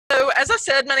as I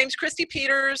said, my name is Christy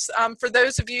Peters. For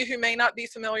those of you who may not be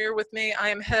familiar with me, I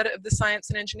am head of the Science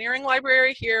and Engineering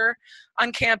Library here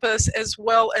on campus, as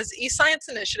well as eScience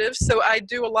initiatives. So I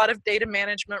do a lot of data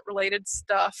management related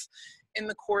stuff in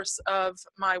the course of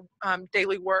my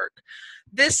daily work.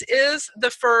 This is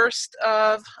the first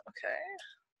of, okay,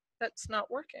 that's not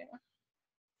working.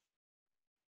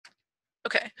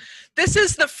 Okay, this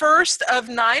is the first of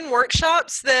 9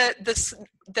 workshops that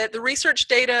the Research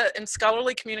Data and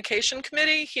Scholarly Communication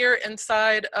Committee here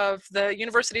inside of the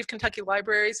University of Kentucky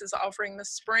Libraries is offering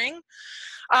this spring.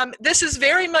 This is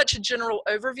very much a general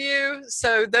overview,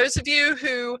 so those of you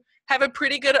who have a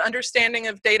pretty good understanding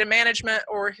of data management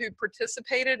or who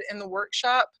participated in the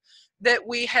workshop that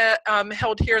we had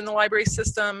held here in the library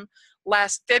system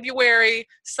last February,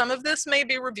 some of this may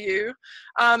be review,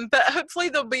 but hopefully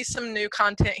there'll be some new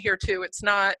content here too. It's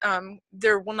not,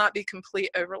 there will not be complete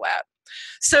overlap.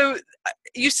 So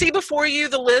you see before you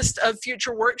the list of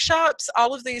future workshops.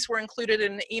 All of these were included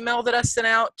in the email that I sent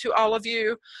out to all of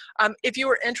you. If you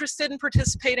are interested in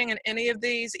participating in any of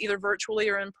these, either virtually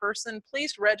or in person,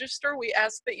 please register. We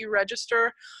ask that you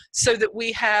register so that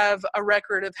we have a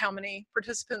record of how many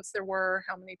participants there were,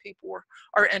 how many people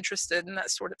are interested, and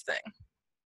that sort of thing.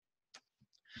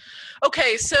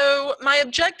 Okay, so my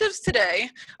objectives today,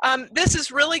 this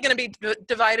is really going to be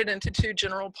divided into 2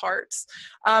 general parts.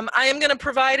 I am going to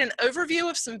provide an overview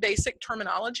of some basic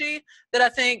terminology that I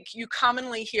think you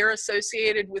commonly hear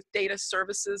associated with data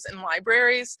services in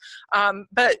libraries,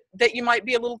 but that you might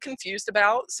be a little confused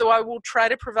about. So I will try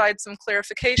to provide some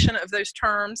clarification of those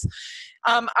terms.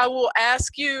 I will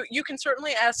ask you, you can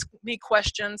certainly ask me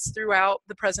questions throughout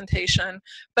the presentation,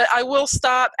 but I will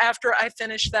stop after I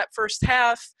finish that first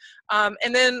half,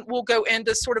 and then we'll go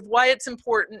into sort of why it's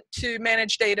important to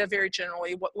manage data very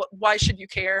generally. Why should you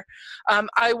care?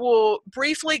 I will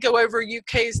briefly go over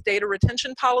UK's data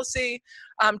retention policy,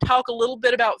 talk a little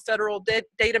bit about federal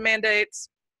data mandates,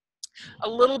 a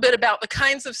little bit about the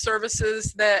kinds of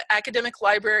services that academic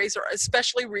libraries, or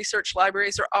especially research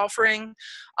libraries, are offering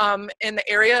in the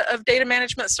area of data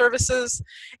management services.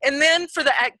 And then for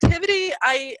the activity,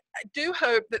 I do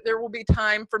hope that there will be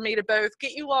time for me to both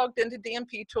get you logged into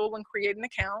DMP Tool and create an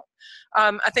account.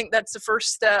 I think that's the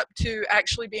first step to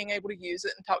actually being able to use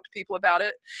it and talk to people about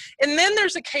it. And then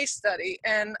there's a case study,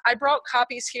 and I brought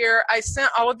copies here. I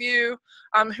sent all of you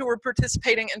who were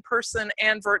participating in person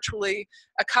and virtually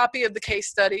a copy of the case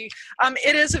study.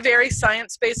 It is a very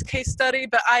science-based case study,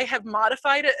 but I have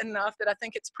modified it enough that I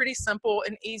think it's pretty simple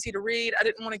and easy to read. I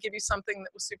didn't want to give you something that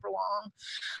was super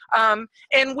long.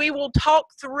 And we will talk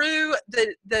through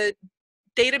the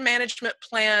data management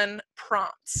plan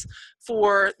prompts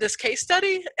for this case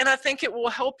study, and I think it will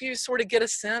help you sort of get a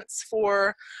sense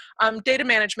for data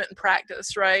management in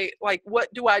practice, right? Like, what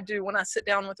do I do when I sit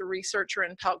down with a researcher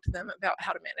and talk to them about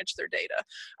how to manage their data?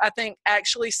 I think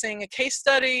actually seeing a case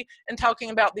study and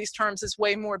talking about these terms is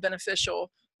way more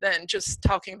beneficial than just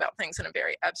talking about things in a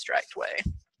very abstract way.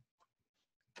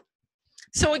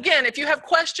 So again, if you have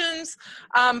questions,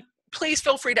 please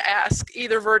feel free to ask,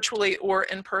 either virtually or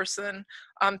in person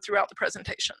throughout the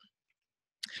presentation.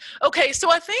 Okay,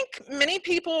 so I think many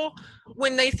people,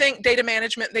 when they think data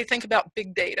management, they think about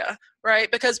big data, right?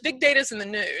 Because big data is in the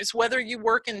news, whether you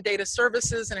work in data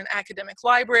services in an academic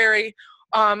library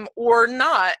or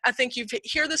not. I think you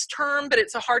hear this term, but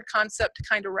it's a hard concept to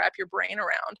kind of wrap your brain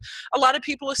around. A lot of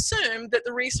people assume that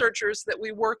the researchers that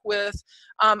we work with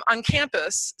on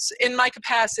campus, in my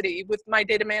capacity with my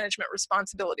data management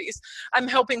responsibilities, I'm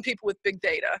helping people with big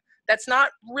data. That's not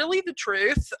really the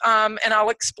truth, and I'll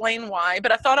explain why,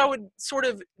 but I thought I would sort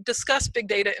of discuss big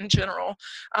data in general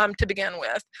to begin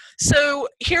with. So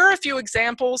here are a few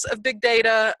examples of big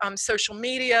data: social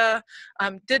media,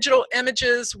 digital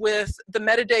images with the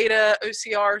metadata,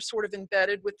 OCR sort of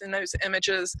embedded within those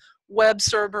images, web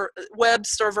server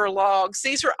logs.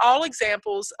 These are all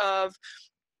examples of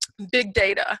big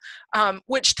data,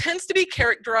 which tends to be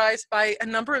characterized by a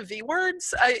number of V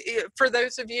words. For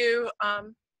those of you,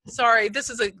 sorry, this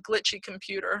is a glitchy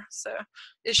computer, so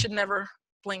it should never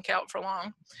blink out for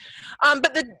long.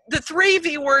 But the 3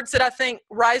 V words that I think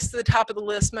rise to the top of the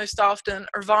list most often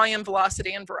are volume,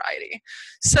 velocity, and variety.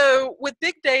 So with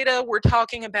big data, we're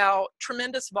talking about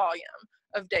tremendous volume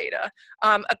of data,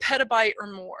 a petabyte or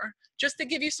more. Just to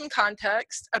give you some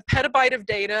context, a petabyte of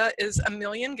data is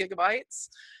 1,000,000 gigabytes.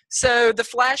 So the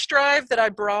flash drive that I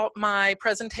brought my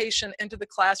presentation into the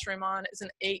classroom on is an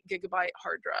 8 gigabyte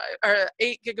hard drive, or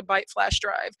 8 gigabyte flash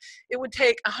drive. It would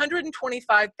take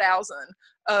 125,000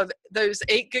 of those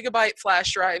 8 gigabyte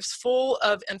flash drives full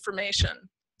of information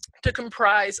to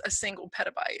comprise a single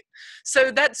petabyte.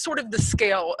 So that's sort of the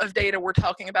scale of data we're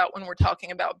talking about when we're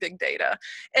talking about big data.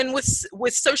 And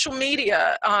with social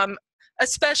media,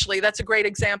 especially, that's a great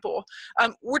example.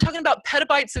 We're talking about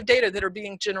petabytes of data that are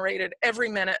being generated every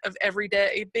minute of every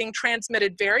day, being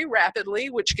transmitted very rapidly,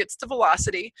 which gets to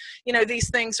velocity. You know, these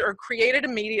things are created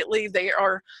immediately, they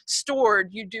are stored,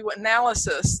 you do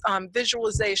analysis,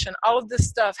 visualization, all of this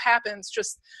stuff happens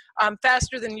just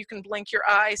faster than you can blink your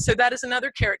eye. So that is another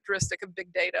characteristic of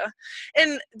big data.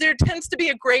 And there tends to be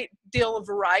a great deal of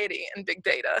variety in big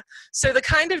data. So the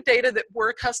kind of data that we're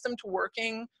accustomed to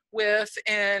working with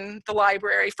in the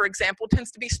library, for example, tends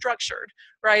to be structured,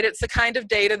 right? It's the kind of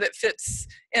data that fits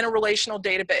in a relational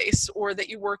database or that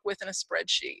you work with in a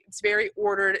spreadsheet. It's very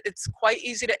ordered. It's quite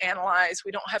easy to analyze.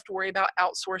 We don't have to worry about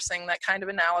outsourcing that kind of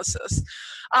analysis.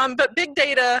 But big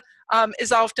data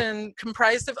is often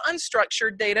comprised of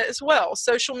unstructured data as well.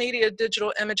 Social media,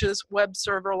 digital images, web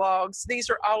server logs. These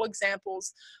are all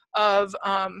examples of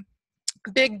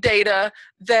big data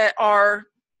that are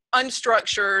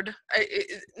unstructured,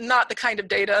 not the kind of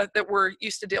data that we're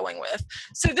used to dealing with.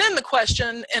 So then the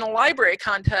question in a library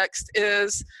context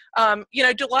is, you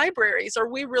know, do libraries, are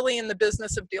we really in the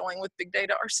business of dealing with big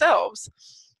data ourselves?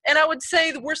 And I would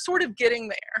say that we're sort of getting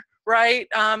there, right?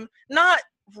 Not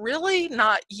really,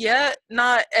 not yet,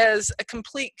 not as a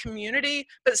complete community,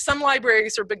 but some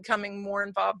libraries are becoming more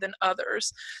involved than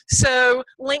others. So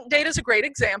linked data is a great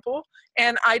example,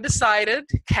 and I decided,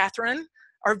 Catherine,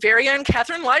 our very own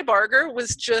Catherine Leibarger,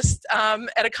 was just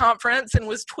at a conference and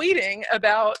was tweeting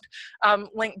about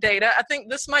linked data. I think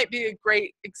this might be a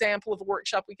great example of a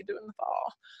workshop we could do in the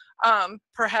fall,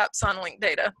 perhaps on linked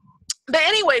data. But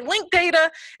anyway, linked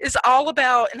data is all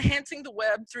about enhancing the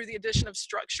web through the addition of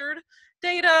structured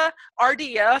data.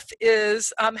 RDF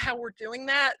is how we're doing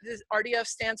that. RDF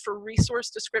stands for Resource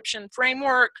Description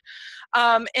Framework.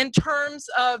 In terms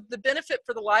of the benefit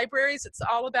for the libraries, it's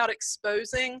all about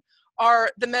exposing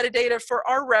the metadata for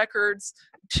our records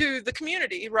to the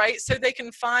community, right? So they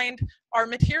can find our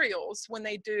materials when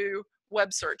they do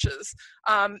web searches.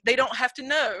 They don't have to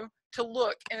know to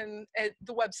look at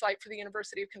the website for the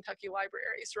University of Kentucky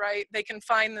Libraries, right? They can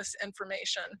find this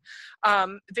information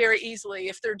very easily.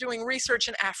 If they're doing research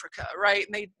in Africa, right,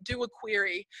 and they do a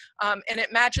query and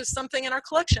it matches something in our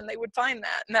collection, they would find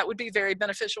that, and that would be very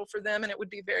beneficial for them, and it would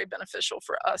be very beneficial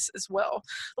for us as well.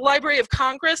 The Library of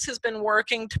Congress has been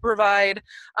working to provide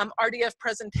RDF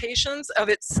presentations of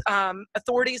its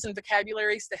authorities and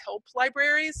vocabularies to help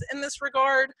libraries in this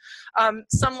regard.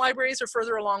 Some libraries are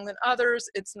further along than others.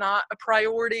 It's not a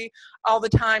priority all the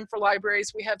time for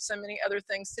libraries. We have so many other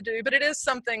things to do, but it is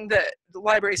something that the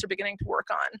libraries are beginning to work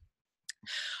on.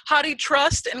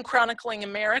 HathiTrust and Chronicling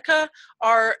America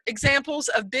are examples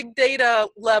of big data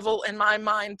level, in my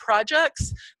mind,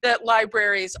 projects that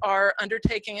libraries are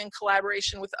undertaking in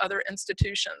collaboration with other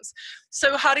institutions.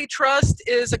 So HathiTrust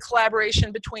is a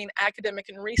collaboration between academic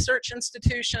and research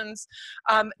institutions.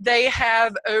 They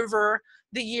have over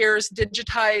the years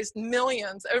digitized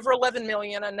millions, over 11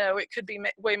 million, I know it could be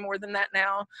way more than that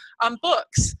now,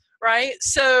 books, right?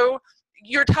 So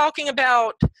you're talking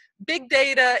about big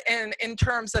data in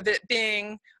terms of it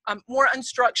being more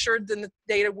unstructured than the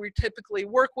data we typically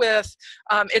work with.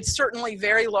 It's certainly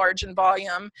very large in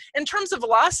volume. In terms of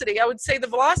velocity, I would say the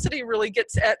velocity really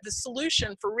gets at the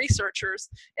solution for researchers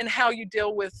and how you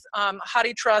deal with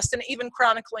HathiTrust and even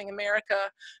Chronicling America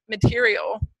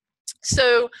material.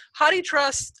 So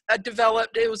HathiTrust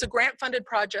developed, it was a grant-funded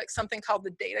project, something called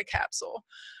the data capsule,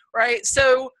 right?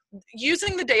 So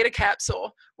using the data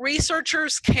capsule,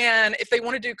 researchers can, if they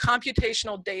want to do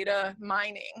computational data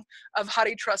mining of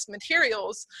HathiTrust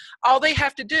materials, all they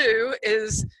have to do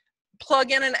is plug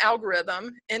in an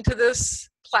algorithm into this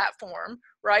platform,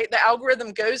 right? The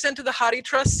algorithm goes into the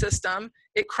HathiTrust system,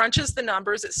 it crunches the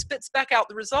numbers, it spits back out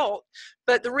the result,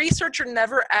 but the researcher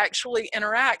never actually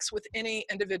interacts with any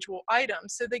individual item,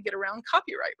 so they get around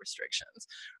copyright restrictions,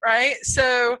 right?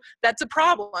 So that's a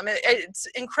problem. It's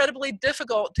incredibly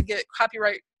difficult to get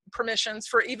copyright permissions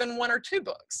for even 1 or 2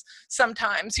 books.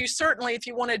 Sometimes you certainly, if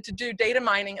you wanted to do data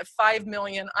mining of 5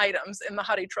 million items in the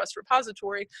HathiTrust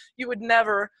repository, you would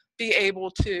never be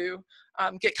able to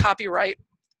get copyright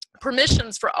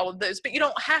permissions for all of those, but you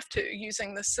don't have to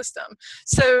using this system.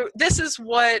 So this is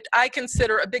what I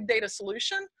consider a big data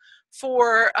solution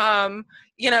for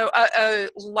you know, a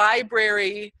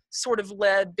library sort of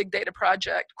led big data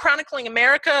project. Chronicling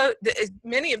America,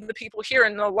 many of the people here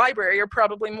in the library are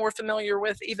probably more familiar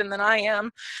with even than I am.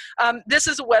 This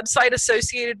is a website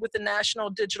associated with the National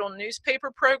Digital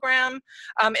Newspaper Program.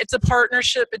 It's a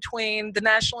partnership between the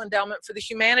National Endowment for the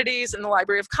Humanities and the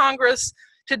Library of Congress.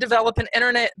 to develop an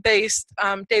internet-based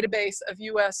database of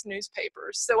US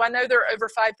newspapers. So I know there are over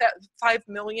 5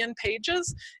 million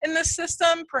pages in this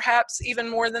system, perhaps even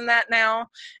more than that now.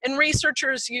 And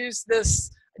researchers use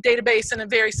this database in a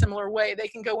very similar way. They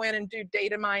can go in and do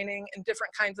data mining and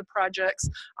different kinds of projects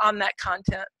on that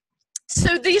content.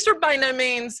 So these are by no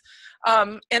means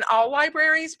in all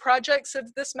libraries projects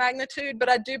of this magnitude, but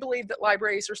I do believe that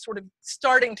libraries are sort of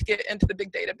starting to get into the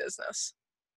big data business.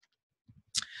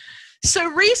 So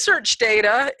research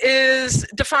data is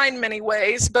defined many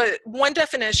ways, but one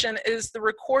definition is the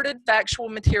recorded factual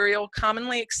material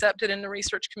commonly accepted in the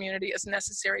research community as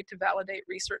necessary to validate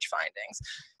research findings.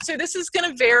 So this is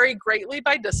going to vary greatly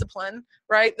by discipline,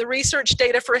 right? The research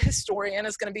data for a historian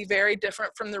is going to be very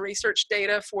different from the research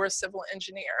data for a civil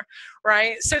engineer,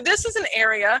 right? So this is an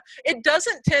area, it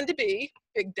doesn't tend to be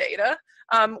big data.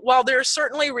 While there are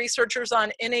certainly researchers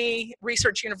on any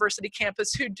research university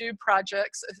campus who do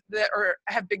projects that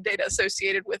have big data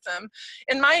associated with them,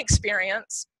 in my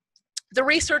experience, the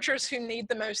researchers who need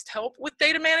the most help with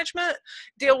data management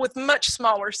deal with much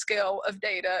smaller scale of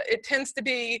data. It tends to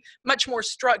be much more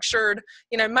structured,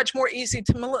 much more easy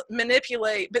to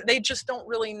manipulate, but they just don't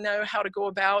really know how to go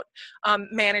about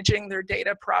managing their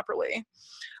data properly.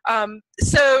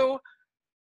 So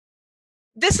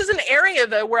this is an area,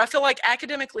 though, where I feel like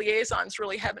academic liaisons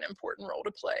really have an important role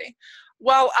to play.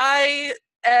 While I,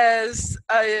 as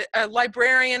a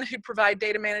librarian who provide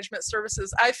data management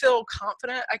services, I feel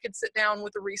confident I could sit down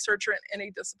with a researcher in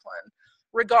any discipline,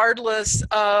 regardless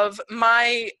of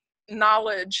my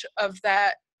knowledge of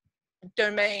that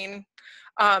domain,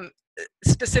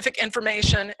 specific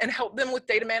information, and help them with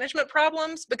data management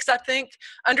problems, because I think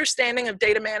understanding of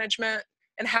data management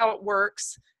and how it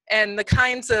works and the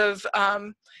kinds of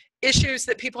issues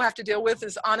that people have to deal with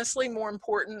is honestly more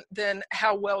important than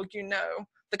how well you know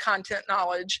the content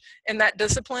knowledge in that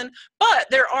discipline. But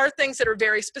there are things that are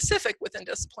very specific within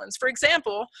disciplines. For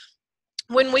example,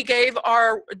 when we gave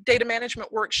our data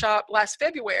management workshop last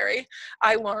February,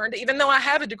 I learned, even though I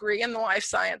have a degree in the life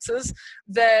sciences,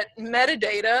 that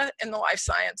metadata in the life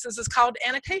sciences is called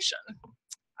annotation.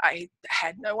 I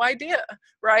had no idea,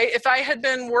 right? If I had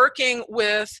been working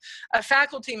with a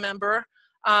faculty member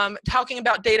talking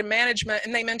about data management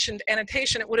and they mentioned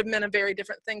annotation, it would have meant a very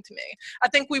different thing to me. I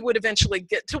think we would eventually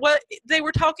get to what they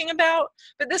were talking about,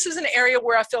 but this is an area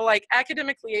where I feel like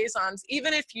academic liaisons,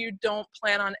 even if you don't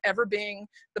plan on ever being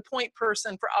the point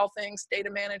person for all things data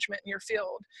management in your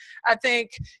field, I think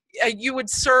you would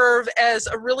serve as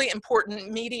a really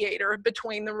important mediator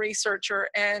between the researcher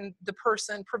and the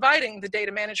person providing the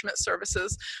data management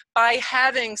services by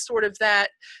having sort of that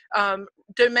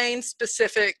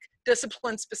domain-specific,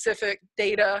 discipline-specific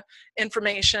data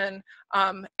information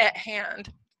at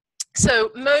hand.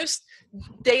 So most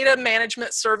data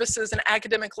management services and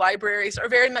academic libraries are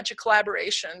very much a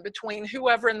collaboration between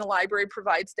whoever in the library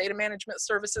provides data management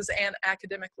services and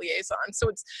academic liaison. So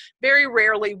it's very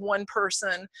rarely one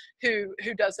person who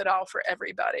does it all for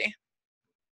everybody.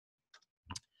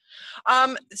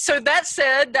 So that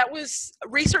said, that was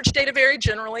research data very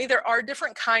generally. There are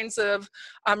different kinds of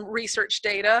research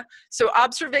data. So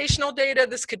observational data,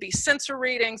 this could be sensor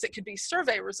readings, it could be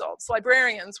survey results.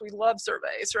 Librarians, we love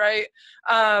surveys, right?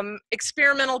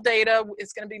 Experimental data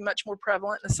is going to be much more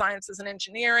prevalent in the sciences and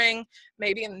engineering,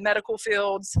 maybe in medical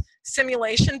fields.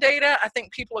 Simulation data, I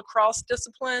think people across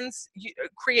disciplines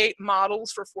create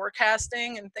models for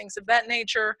forecasting and things of that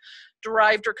nature.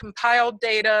 Derived or compiled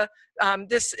data.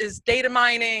 This is data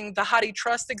mining. The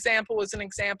HathiTrust example is an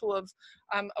example of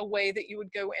a way that you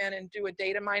would go in and do a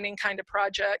data mining kind of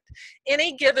project.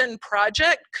 Any given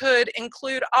project could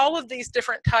include all of these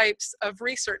different types of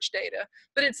research data,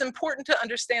 but it's important to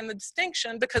understand the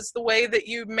distinction because the way that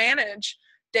you manage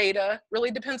data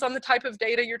really depends on the type of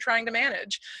data you're trying to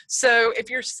manage. So if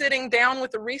you're sitting down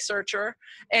with a researcher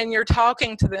and you're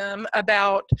talking to them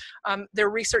about their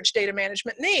research data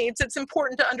management needs, it's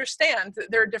important to understand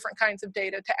that there are different kinds of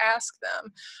data to ask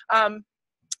them.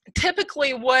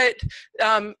 Typically what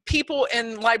people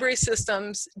in library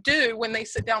systems do when they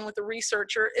sit down with a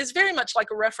researcher is very much like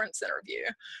a reference interview,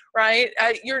 right?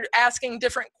 You're asking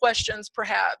different questions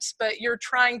perhaps, but you're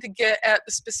trying to get at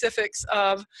the specifics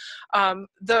of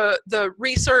the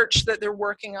research that they're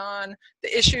working on,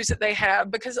 the issues that they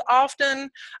have, because often,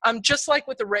 just like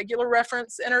with a regular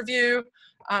reference interview,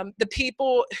 the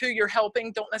people who you're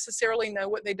helping don't necessarily know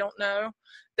what they don't know.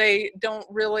 They don't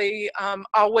really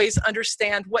always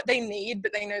understand what they need,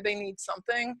 but they know they need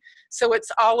something. So it's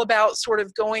all about sort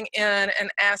of going in and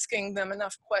asking them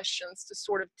enough questions to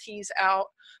sort of tease out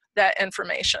that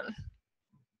information.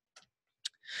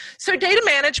 So data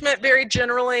management very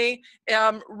generally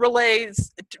relates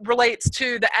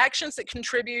to the actions that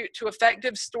contribute to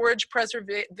effective storage,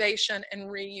 preservation, and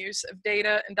reuse of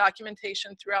data and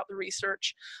documentation throughout the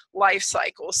research life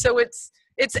cycle. So it's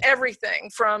everything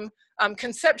from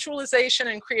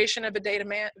conceptualization and creation of a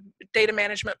data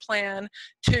management plan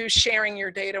to sharing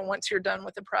your data once you're done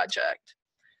with the project.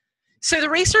 So the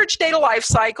research data life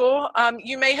cycle,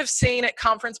 you may have seen at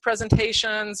conference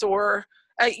presentations or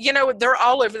you know, they're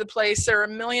all over the place. There are a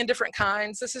million different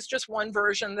kinds. This is just one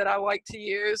version that I like to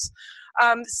use.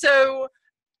 So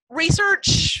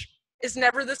research is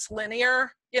never this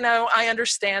linear. You know, I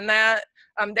understand that.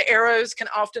 The arrows can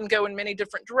often go in many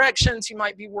different directions. You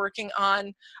might be working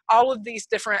on all of these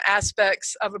different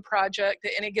aspects of a project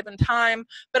at any given time.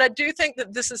 But I do think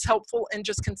that this is helpful in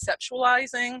just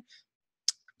conceptualizing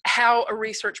how a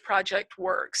research project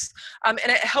works. And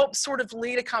it helps sort of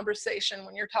lead a conversation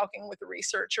when you're talking with a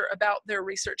researcher about their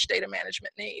research data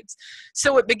management needs.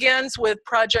 So it begins with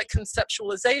project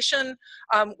conceptualization,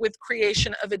 with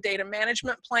creation of a data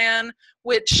management plan,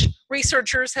 which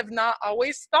researchers have not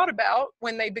always thought about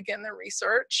when they begin their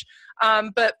research.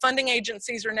 But funding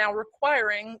agencies are now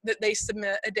requiring that they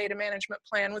submit a data management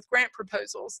plan with grant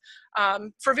proposals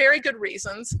for very good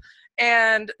reasons.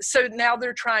 And so now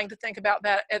they're trying to think about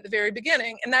that at the very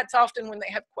beginning, and that's often when they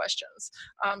have questions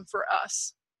for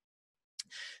us.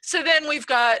 So then we've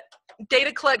got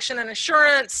data collection and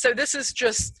assurance. So this is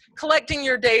just collecting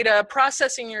your data,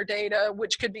 processing your data,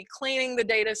 which could be cleaning the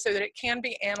data so that it can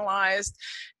be analyzed,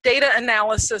 data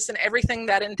analysis and everything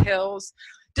that entails,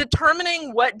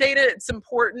 determining what data it's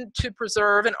important to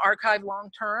preserve and archive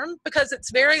long-term, because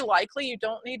it's very likely you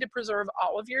don't need to preserve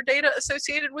all of your data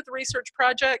associated with the research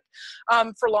project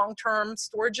for long-term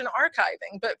storage and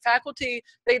archiving. But faculty,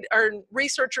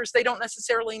 researchers, they don't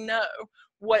necessarily know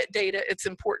what data it's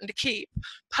important to keep.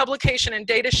 Publication and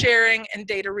data sharing and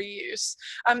data reuse.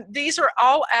 These are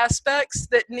all aspects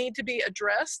that need to be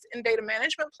addressed in data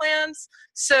management plans.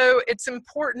 So it's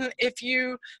important, if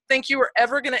you think you are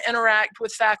ever going to interact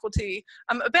with faculty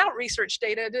about research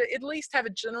data, to at least have a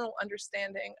general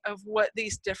understanding of what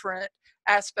these different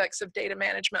aspects of data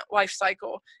management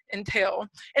lifecycle entail.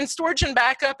 And storage and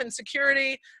backup and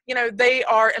security, you know, they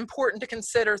are important to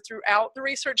consider throughout the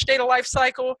research data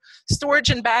lifecycle. Storage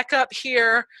and backup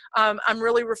here, I'm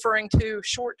really referring to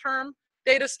short-term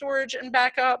data storage and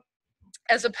backup,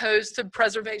 as opposed to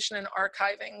preservation and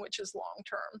archiving, which is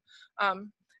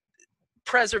long-term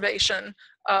preservation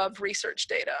of research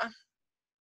data.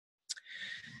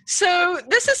 So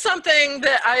this is something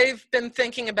that I've been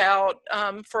thinking about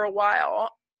for a while.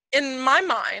 In my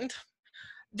mind,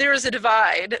 there is a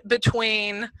divide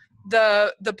between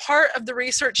the part of the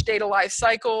research data life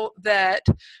cycle that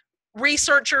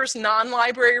researchers,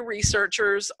 non-library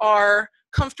researchers, are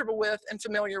comfortable with and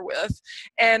familiar with,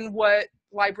 and what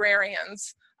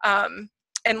librarians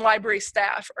and library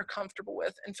staff are comfortable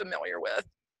with and familiar with.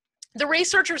 The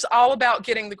researcher's all about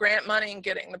getting the grant money and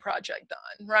getting the project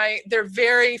done, right? They're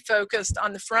very focused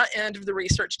on the front end of the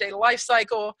research data life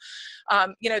cycle.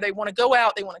 You know, they want to go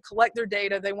out, they want to collect their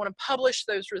data, they want to publish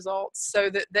those results so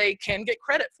that they can get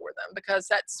credit for them, because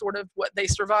that's sort of what they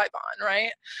survive on,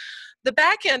 right? The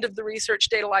back end of the research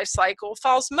data life cycle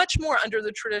falls much more under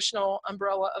the traditional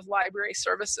umbrella of library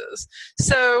services.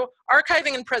 So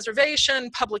archiving and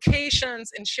preservation, publications,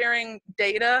 and sharing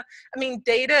data. I mean,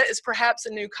 data is perhaps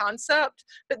a new concept,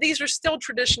 but these are still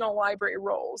traditional library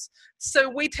roles. So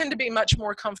we tend to be much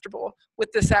more comfortable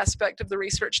with this aspect of the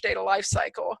research data life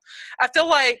cycle. I feel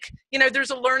like, you know,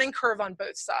 there's a learning curve on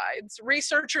both sides.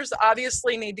 Researchers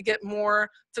obviously need to get more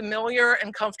familiar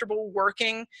and comfortable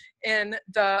working in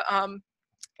the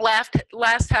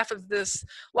last half of this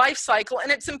life cycle,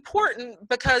 and it's important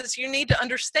because you need to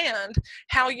understand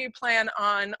how you plan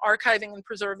on archiving and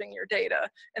preserving your data,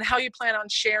 and how you plan on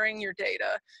sharing your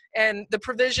data, and the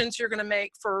provisions you're going to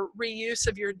make for reuse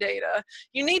of your data.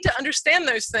 You need to understand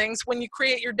those things when you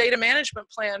create your data management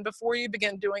plan before you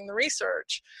begin doing the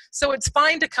research. So it's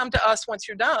fine to come to us once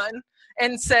you're done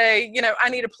and say, you know, I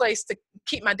need a place to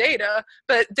keep my data,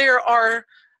 but there are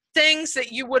things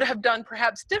that you would have done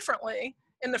perhaps differently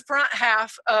in the front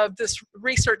half of this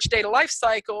research data life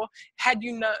cycle had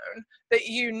you known that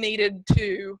you needed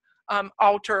to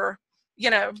alter, you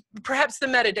know, perhaps the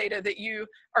metadata that you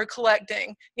are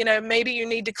collecting. You know, maybe you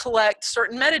need to collect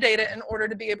certain metadata in order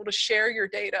to be able to share your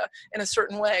data in a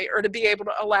certain way, or to be able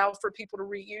to allow for people to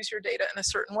reuse your data in a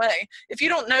certain way. If you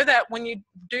don't know that when you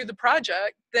do the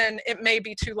project, then it may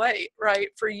be too late, right,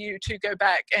 for you to go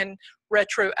back and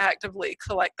retroactively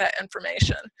collect that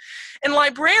information. And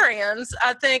librarians,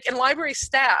 I think, and library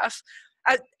staff,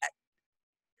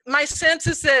 my sense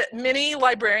is that many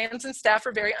librarians and staff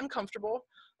are very uncomfortable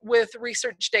with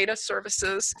research data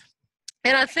services.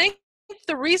 And I think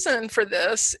the reason for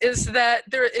this is that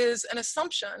there is an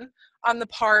assumption on the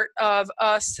part of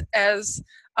us as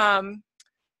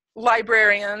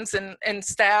librarians and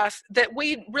staff that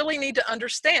we really need to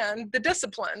understand the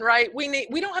discipline, right? We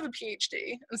don't have a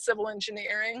PhD in civil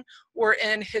engineering or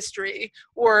in history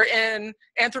or in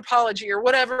anthropology or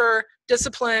whatever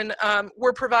discipline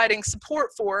we're providing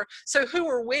support for. So who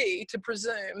are we to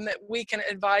presume that we can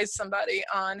advise somebody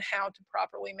on how to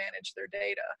properly manage their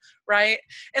data, right?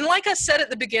 And like I said at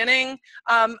the beginning,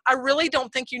 I really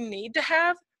don't think you need to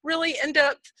have really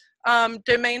in-depth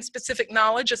domain-specific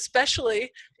knowledge, especially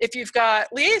if you've got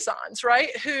liaisons,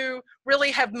 right, who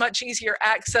really have much easier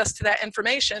access to that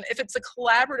information. If it's a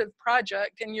collaborative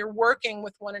project and you're working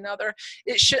with one another,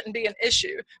 it shouldn't be an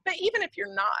issue. But even if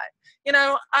you're not, you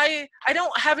know, I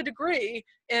don't have a degree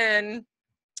in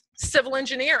civil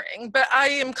engineering, but I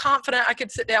am confident I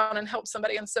could sit down and help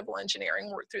somebody in civil engineering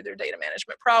work through their data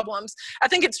management problems. I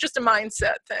think it's just a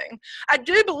mindset thing. I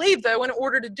do believe, though, in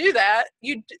order to do that,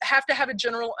 you have to have a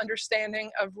general understanding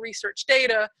of research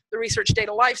data, the research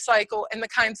data lifecycle, and the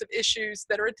kinds of issues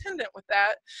that are attendant with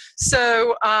that.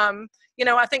 So, you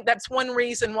know, I think that's one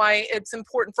reason why it's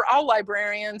important for all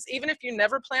librarians, even if you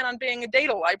never plan on being a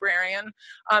data librarian,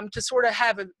 to sort of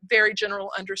have a very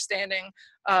general understanding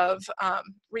of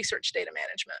research data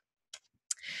management.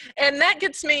 And that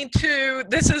gets me to,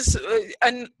 this is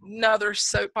another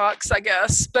soapbox, I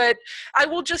guess, but I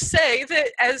will just say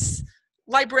that as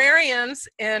librarians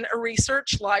in a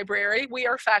research library, we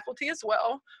are faculty as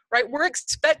well, right? We're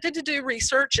expected to do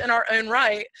research in our own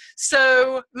right.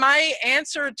 So my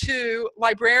answer to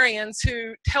librarians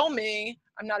who tell me,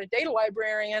 I'm not a data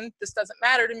librarian, this doesn't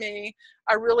matter to me,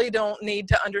 I really don't need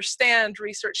to understand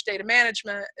research data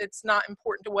management, it's not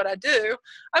important to what I do,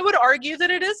 I would argue that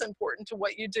it is important to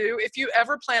what you do if you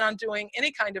ever plan on doing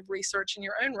any kind of research in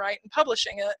your own right and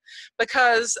publishing it,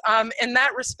 because in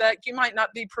that respect, you might not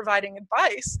be providing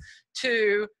advice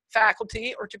to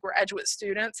faculty or to graduate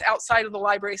students outside of the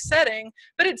library setting,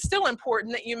 but it's still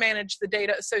important that you manage the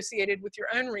data associated with your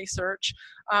own research,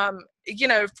 you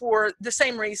know, for the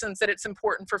same reasons that it's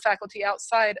important for faculty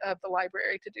outside of the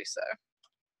library to do so.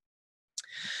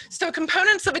 So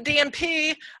components of a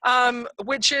DMP,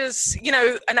 which is, you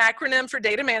know, an acronym for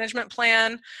Data Management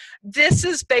Plan. This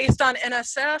is based on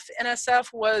NSF. NSF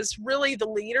was really the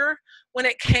leader when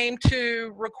it came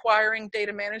to requiring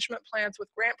data management plans with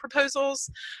grant proposals.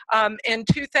 In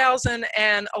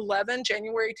 2011,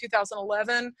 January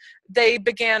 2011, they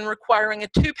began requiring a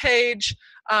two-page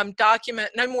document,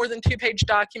 no more than two-page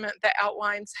document that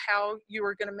outlines how you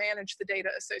are going to manage the data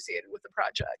associated with the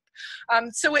project.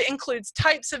 So it includes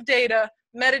types of data,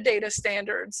 metadata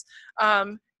standards,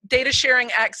 data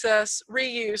sharing access,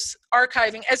 reuse,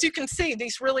 archiving. As you can see,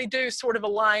 these really do sort of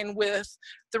align with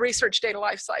the research data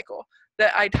lifecycle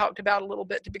that I talked about a little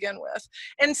bit to begin with.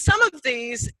 And some of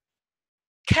these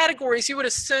categories you would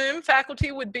assume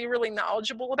faculty would be really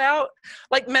knowledgeable about,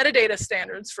 like metadata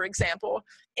standards, for example.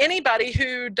 Anybody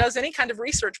who does any kind of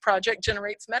research project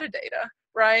generates metadata,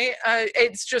 right?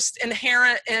 It's just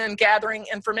inherent in gathering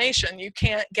information. You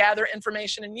can't gather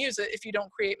information and use it if you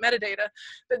don't create metadata,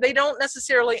 but they don't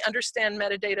necessarily understand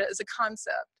metadata as a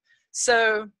concept.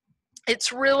 So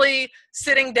it's really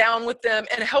sitting down with them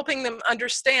and helping them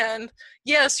understand,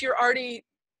 yes, you're already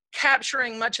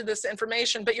capturing much of this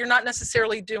information, but you're not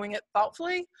necessarily doing it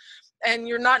thoughtfully, and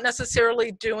you're not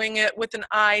necessarily doing it with an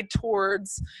eye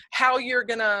towards how you're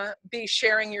gonna be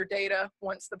sharing your data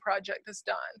once the project is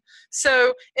done.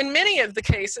 So in many of the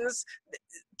cases,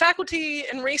 faculty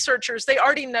and researchers, they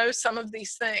already know some of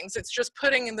these things. It's just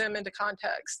putting them into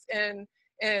context in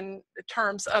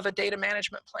terms of a data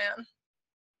management plan.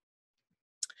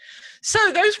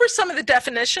 So those were some of the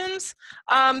definitions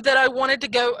that I wanted to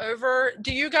go over.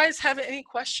 Do you guys have any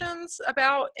questions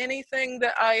about anything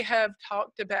that I have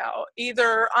talked about,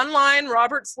 either online,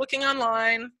 Robert's looking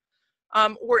online,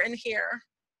 or in here?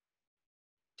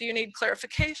 Do you need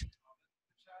clarification?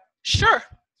 Sure.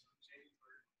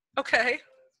 Okay.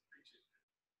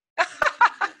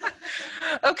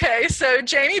 Okay, so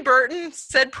Jamie Burton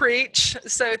said preach,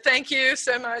 so thank you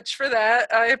so much for that.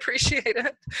 I appreciate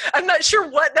it. I'm not sure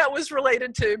what that was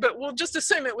related to, but we'll just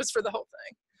assume it was for the whole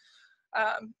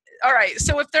thing. All right,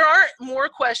 so if there aren't more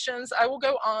questions, I will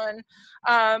go on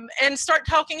and start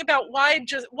talking about why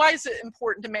is it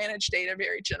important to manage data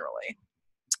very generally.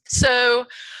 So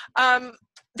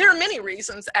There are many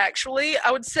reasons, actually.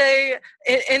 I would say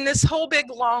in this whole big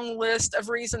long list of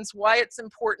reasons why it's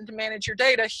important to manage your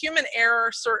data, human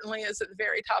error certainly is at the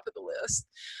very top of the list.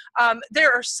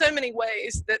 There are so many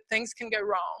ways that things can go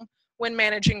wrong when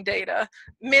managing data.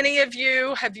 Many of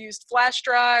you have used flash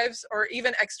drives or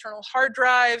even external hard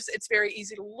drives. It's very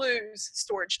easy to lose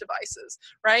storage devices,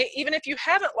 right? Even if you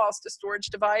haven't lost a storage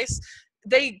device,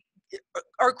 they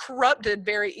are corrupted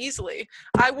very easily.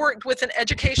 I worked with an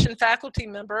education faculty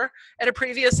member at a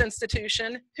previous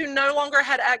institution who no longer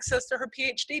had access to her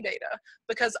PhD data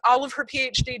because all of her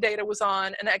PhD data was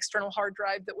on an external hard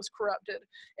drive that was corrupted.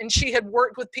 And she had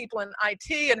worked with people in IT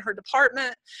in her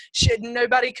department.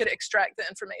 Nobody could extract the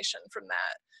information from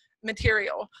that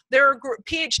material. There are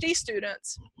PhD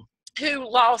students who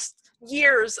lost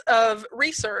years of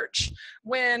research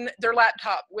when their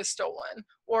laptop was stolen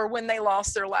or when they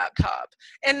lost their laptop.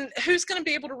 And who's going to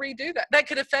be able to redo that? That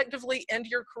could effectively end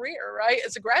your career, right?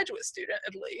 As a graduate student,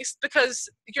 at least, because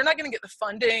you're not going to get the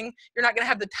funding. You're not going to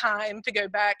have the time to go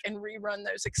back and rerun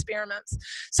those experiments.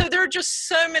 So there are just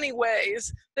so many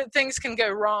ways that things can go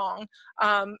wrong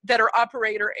that are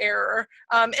operator error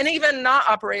and even not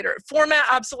operator. Format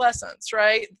obsolescence,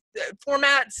 right?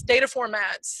 Formats, data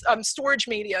formats, storage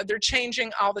media, they're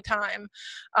changing all the time.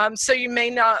 So you may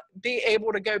not be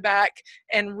able to go back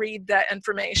and read that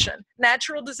information.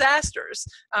 Natural disasters.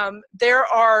 There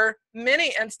are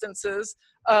many instances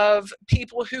of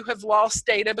people who have lost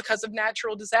data because of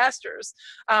natural disasters,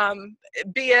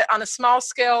 be it on a small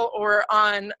scale or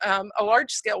on a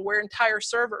large scale where entire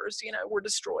servers, were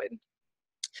destroyed.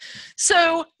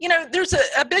 So, there's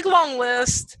a big long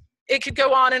list. It could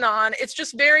go on and on. It's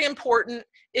just very important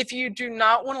if you do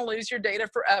not want to lose your data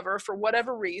forever for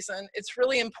whatever reason. It's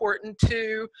really important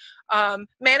to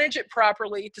manage it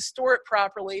properly, to store it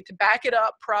properly, to back it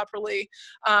up properly.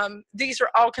 These are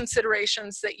all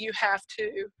considerations that you have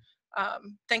to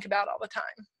think about all the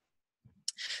time.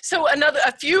 So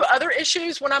a few other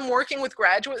issues when I'm working with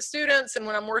graduate students and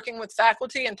when I'm working with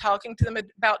faculty and talking to them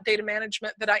about data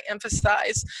management that I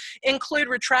emphasize include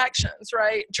retractions,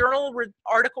 right? Journal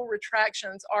article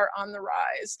retractions are on the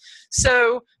rise.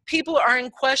 So people are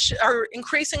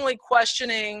increasingly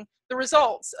questioning the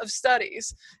results of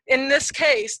studies. In this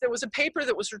case, there was a paper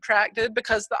that was retracted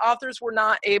because the authors were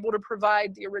not able to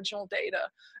provide the original data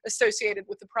associated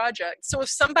with the project. So if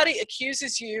somebody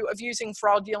accuses you of using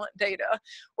fraudulent data,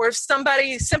 or if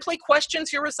somebody simply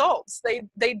questions your results,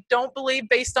 they don't believe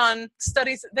based on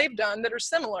studies that they've done that are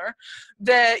similar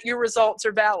that your results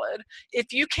are valid.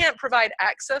 If you can't provide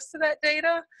access to that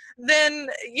data, then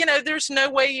there's no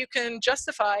way you can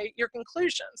justify your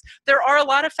conclusions. There are a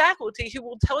lot of faculty who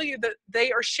will tell you that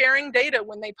they are sharing data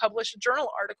when they publish a journal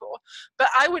article, but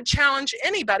I would challenge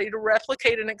anybody to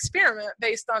replicate an experiment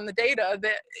based on the data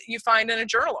that you find in a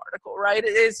journal article, right?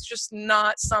 It is just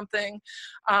not something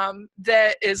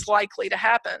that is likely to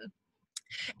happen.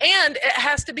 And it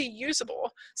has to be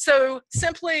usable. So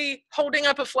simply holding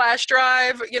up a flash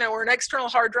drive, or an external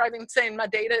hard drive and saying my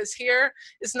data is here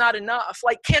is not enough.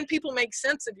 Like, can people make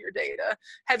sense of your data?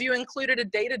 Have you included a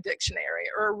data dictionary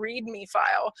or a README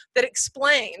file that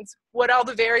explains what all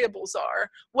the variables are?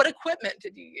 What equipment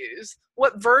did you use?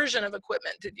 What version of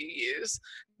equipment did you use?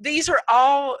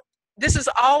 This is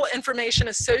all information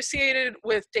associated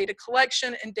with data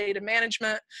collection and data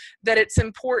management that it's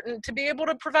important to be able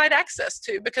to provide access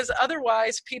to, because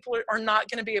otherwise people are not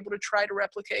going to be able to try to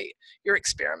replicate your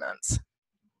experiments.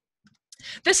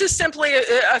 This is simply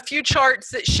a few charts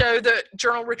that show that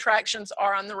journal retractions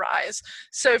are on the rise.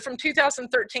 So from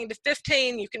 2013 to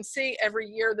 15, you can see every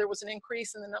year there was an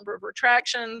increase in the number of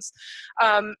retractions.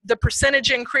 The percentage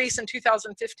increase in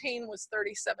 2015 was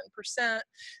 37%.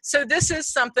 So this is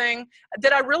something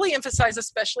that I really emphasize,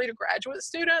 especially to graduate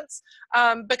students,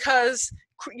 because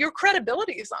your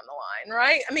credibility is on the line,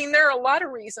 right? I mean, there are a lot of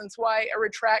reasons why a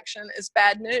retraction is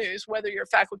bad news, whether you're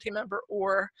a faculty member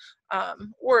or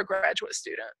a graduate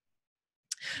student.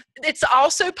 It's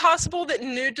also possible that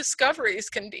new discoveries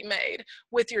can be made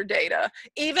with your data,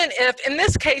 even if, in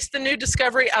this case, the new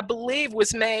discovery, I believe,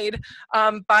 was made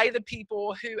by the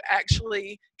people who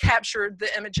actually captured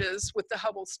the images with the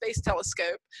Hubble Space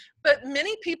Telescope. But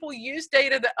many people use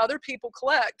data that other people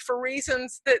collect for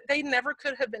reasons that they never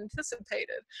could have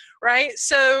anticipated, right?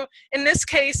 So in this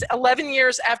case, 11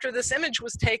 years after this image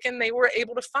was taken, they were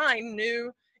able to find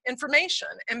new information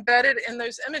embedded in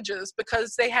those images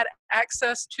because they had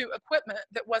access to equipment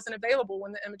that wasn't available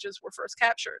when the images were first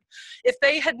captured. If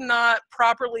they had not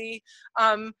properly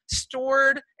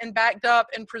stored and backed up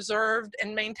and preserved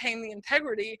and maintained the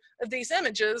integrity of these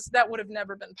images, that would have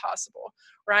never been possible,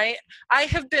 right? I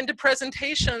have been to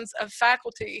presentations of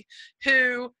faculty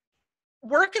who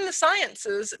work in the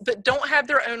sciences but don't have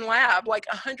their own lab. Like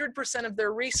 100% of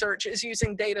their research is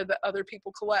using data that other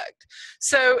people collect.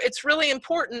 So it's really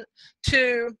important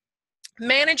to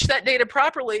manage that data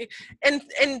properly and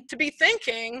to be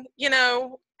thinking, you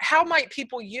know, how might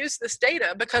people use this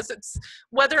data? Because it's,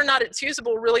 whether or not it's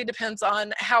usable really depends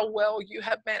on how well you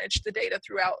have managed the data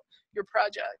throughout your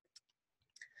project.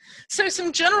 So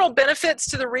some general benefits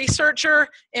to the researcher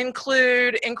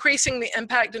include increasing the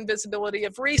impact and visibility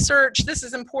of research. This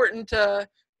is important to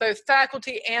both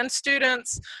faculty and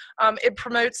students. It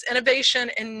promotes innovation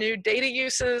and new data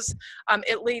uses.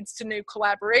 It leads to new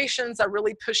collaborations. I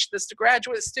really push this to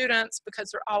graduate students because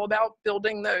they're all about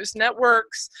building those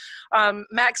networks.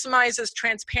 Maximizes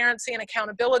transparency and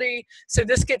accountability. So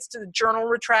this gets to the journal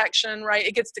retraction, right?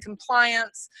 It gets to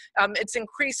compliance. It's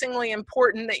increasingly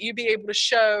important that you be able to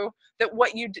show that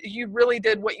what you really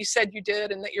did what you said you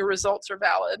did and that your results are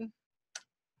valid.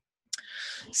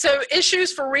 So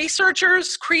issues for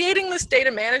researchers, creating this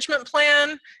data management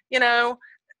plan, you know,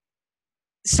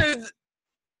 so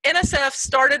NSF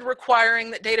started requiring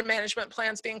that data management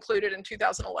plans be included in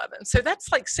 2011. So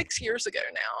that's like 6 years ago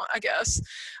now, I guess.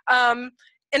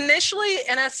 Initially,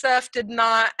 NSF did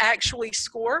not actually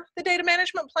score the data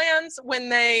management plans when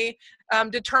they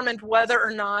determined whether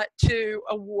or not to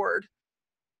award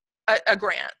a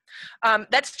grant.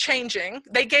 That's changing.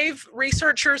 They gave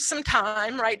researchers some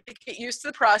time, right, to get used to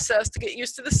the process, to get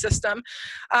used to the system.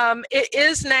 It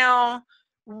is now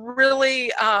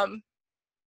really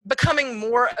becoming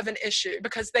more of an issue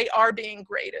because they are being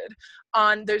graded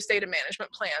on those data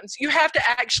management plans. You have to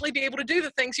actually be able to do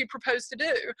the things you propose to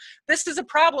do. This is a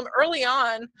problem early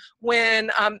on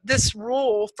when this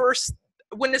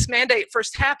mandate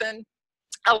first happened.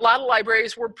 A lot of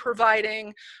libraries were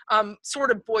providing sort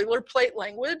of boilerplate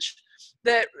language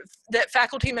that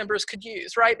faculty members could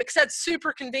use, right? Because that's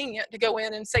super convenient to go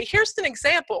in and say, here's an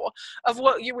example of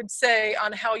what you would say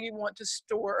on how you want to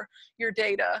store your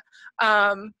data.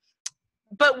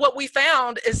 But what we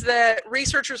found is that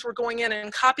researchers were going in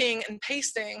and copying and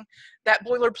pasting that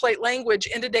boilerplate language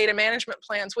into data management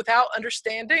plans without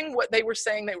understanding what they were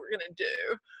saying they were going to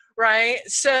do. Right?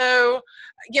 So,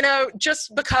 you know,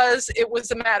 just because it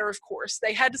was a matter of course,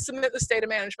 they had to submit this data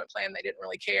management plan, they didn't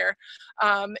really care.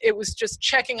 It was just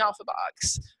checking off a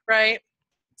box, right?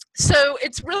 So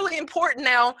it's really important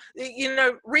now, you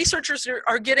know, researchers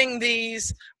are getting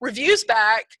these reviews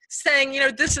back saying, you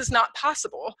know, this is not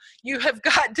possible. You have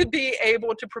got to be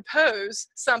able to propose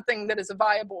something that is a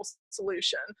viable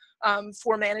solution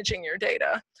for managing your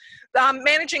data.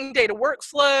 Managing data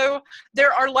workflow,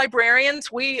 there are librarians,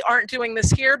 we aren't doing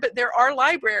this here, but there are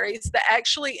libraries that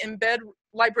actually embed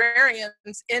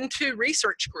librarians into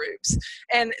research groups,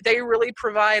 and they really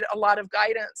provide a lot of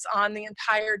guidance on the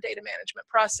entire data management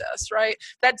process, right?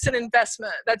 That's an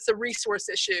investment, that's a resource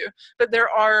issue, but there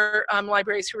are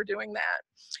libraries who are doing that.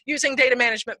 Using data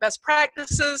management best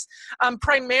practices,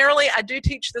 primarily I do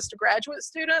teach this to graduate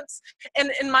students,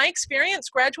 and in my experience,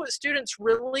 graduate students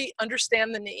really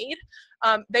understand the need.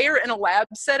 They are in a lab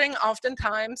setting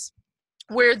oftentimes,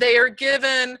 where they are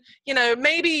given, you know,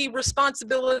 maybe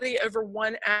responsibility over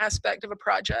one aspect of a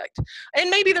project. And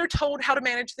maybe they're told how to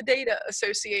manage the data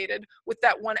associated with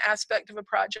that one aspect of a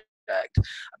project.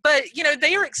 But, you know,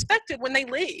 they are expected when they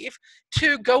leave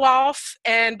to go off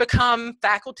and become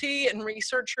faculty and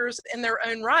researchers in their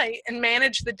own right and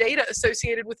manage the data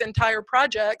associated with entire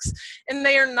projects. And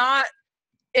they are not,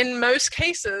 in most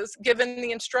cases, given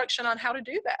the instruction on how to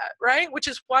do that, right? Which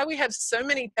is why we have so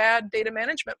many bad data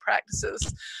management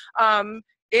practices.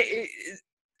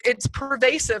 It's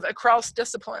pervasive across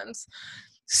disciplines.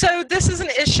 So this is an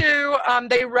issue.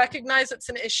 They recognize it's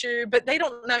an issue, but they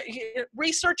don't know.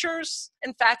 Researchers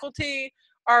and faculty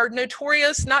are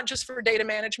notorious, not just for data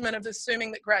management, of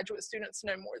assuming that graduate students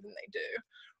know more than they do.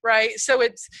 Right? So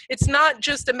it's not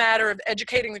just a matter of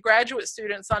educating the graduate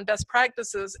students on best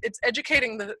practices, it's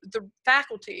educating the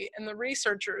faculty and the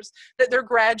researchers that their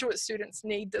graduate students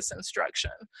need this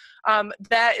instruction.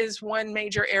 That is one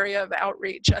major area of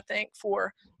outreach, I think,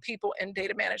 for people in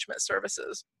data management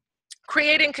services.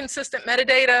 Creating consistent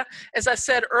metadata, as I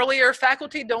said earlier,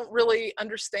 faculty don't really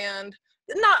understand.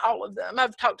 Not all of them.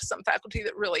 I've talked to some faculty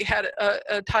that really had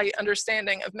a tight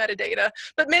understanding of metadata,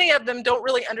 but many of them don't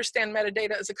really understand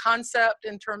metadata as a concept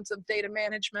in terms of data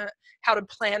management, how to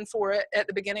plan for it at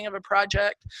the beginning of a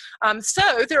project.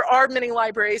 So there are many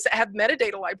libraries that have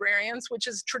metadata librarians, which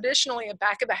is traditionally a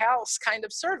back of the house kind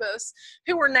of service,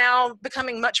 who are now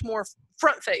becoming much more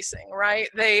front-facing, right?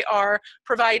 They are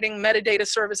providing metadata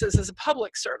services as a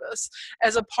public service,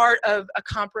 as a part of a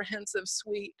comprehensive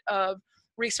suite of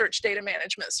research data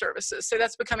management services. So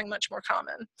that's becoming much more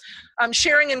common.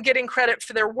 Sharing and getting credit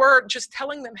for their work, just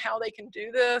telling them how they can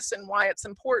do this and why it's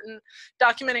important.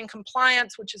 Documenting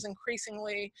compliance, which is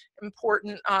increasingly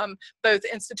important, both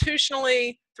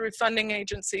institutionally, through funding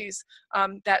agencies,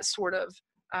 that sort of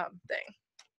thing.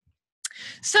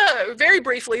 So very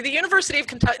briefly, the University of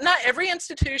Kentucky, not every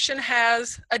institution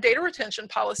has a data retention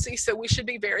policy, so we should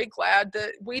be very glad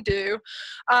that we do.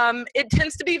 It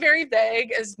tends to be very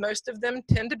vague, as most of them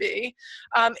tend to be.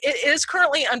 It is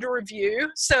currently under review,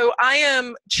 so I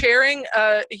am chairing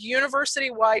a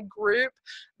university-wide group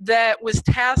that was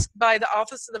tasked by the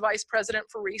Office of the Vice President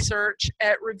for Research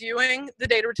at reviewing the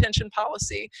data retention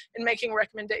policy and making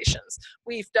recommendations.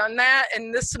 We've done that,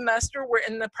 and this semester we're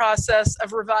in the process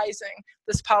of revising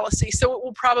this policy, so it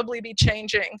will probably be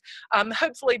changing,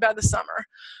 hopefully by the summer.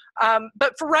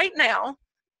 But for right now,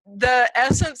 the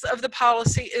essence of the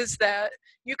policy is that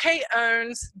UK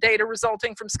owns data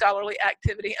resulting from scholarly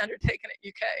activity undertaken at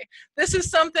UK. This is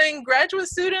something graduate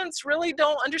students really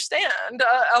don't understand.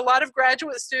 A lot of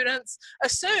graduate students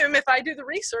assume if I do the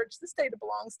research, this data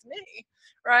belongs to me,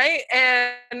 right?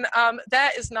 And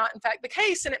that is not in fact the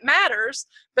case, and it matters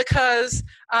because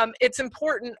it's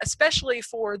important, especially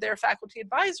for their faculty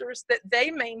advisors, that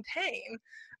they maintain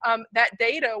that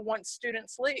data once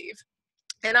students leave.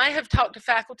 And I have talked to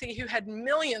faculty who had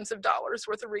millions of dollars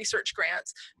worth of research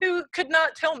grants who could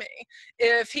not tell me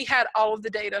if he had all of the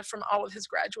data from all of his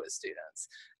graduate students,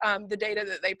 the data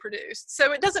that they produced.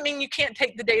 So it doesn't mean you can't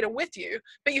take the data with you,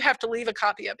 but you have to leave a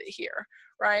copy of it here,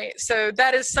 right? So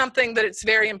that is something that it's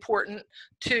very important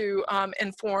to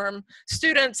inform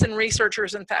students and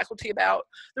researchers and faculty about.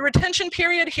 The retention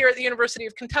period here at the University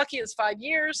of Kentucky is 5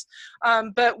 years,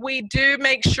 but we do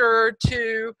make sure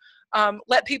to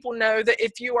let people know that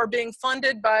if you are being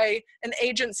funded by an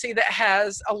agency that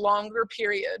has a longer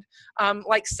period,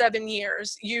 like 7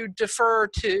 years, you defer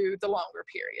to the longer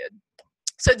period.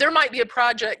 So there might be a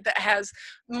project that has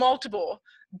multiple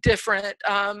different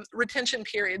retention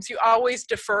periods. You always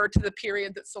defer to the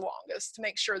period that's the longest to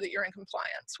make sure that you're in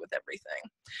compliance with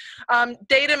everything.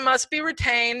 Data must be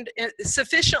retained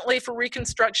sufficiently for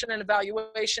reconstruction and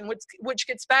evaluation, which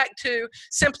gets back to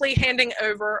simply handing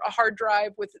over a hard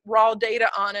drive with raw data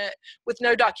on it with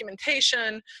no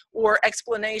documentation or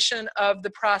explanation of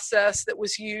the process that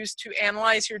was used to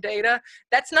analyze your data.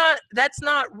 That's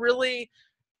not really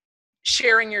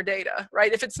sharing your data,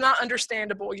 right? If it's not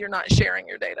understandable, you're not sharing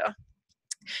your data.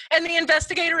 And the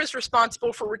investigator is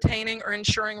responsible for retaining or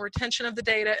ensuring retention of the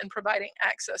data and providing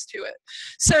access to it.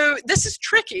 So this is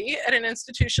tricky at an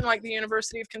institution like the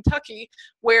University of Kentucky,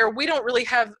 where we don't really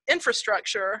have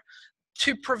infrastructure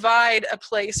to provide a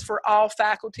place for all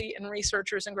faculty and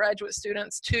researchers and graduate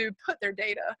students to put their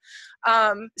data.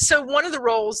 So one of the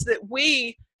roles that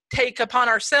we take upon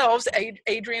ourselves,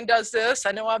 Adrian does this,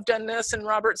 I know I've done this, and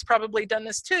Robert's probably done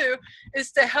this too,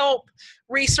 is to help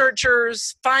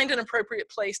researchers find an appropriate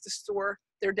place to store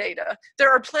their data. There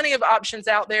are plenty of options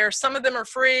out there. Some of them are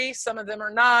free, some of them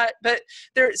are not, but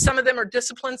some of them are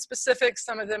discipline specific,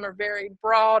 some of them are very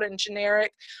broad and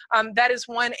generic. That is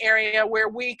one area where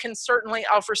we can certainly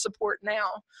offer support now.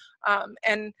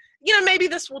 And you know, maybe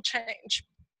this will change.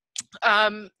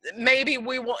 Maybe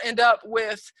we will end up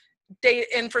with data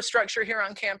infrastructure here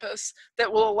on campus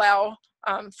that will allow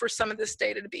for some of this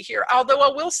data to be here. Although I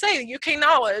will say UK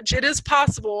Knowledge, it is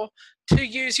possible to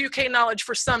use UK Knowledge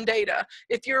for some data.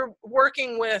 If you're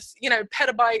working with, you know,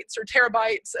 petabytes or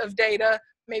terabytes of data,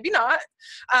 maybe not.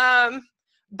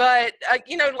 But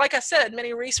you know, like I said,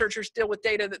 many researchers deal with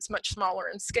data that's much smaller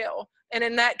in scale. And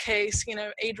in that case, you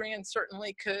know, Adrian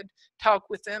certainly could talk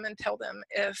with them and tell them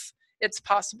if it's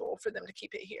possible for them to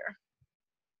keep it here.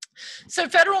 So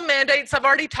federal mandates, I've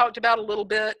already talked about a little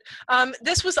bit.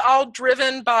 This was all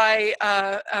driven by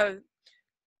a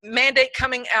mandate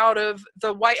coming out of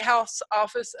the White House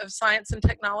Office of Science and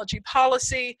Technology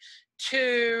Policy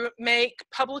to make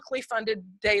publicly funded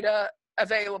data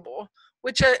available,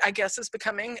 which I guess is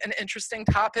becoming an interesting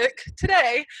topic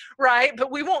today, right? But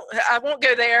I won't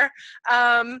go there.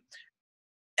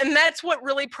 And that's what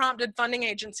really prompted funding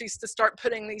agencies to start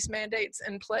putting these mandates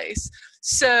in place.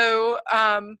 So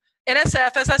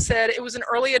NSF, as I said, it was an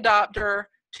early adopter,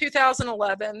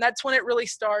 2011. That's when it really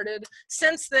started.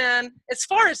 Since then, as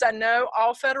far as I know,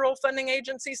 all federal funding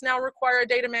agencies now require a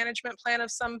data management plan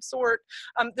of some sort.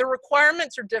 The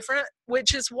requirements are different,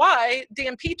 which is why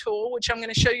DMP tool, which I'm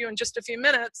going to show you in just a few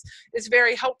minutes, is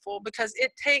very helpful because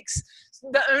it takes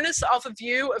the onus off of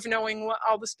you of knowing what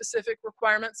all the specific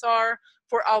requirements are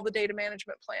for all the data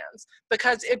management plans,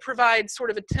 because it provides sort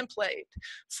of a template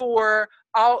for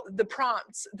all the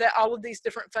prompts that all of these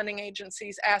different funding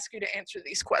agencies ask you to answer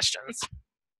these questions.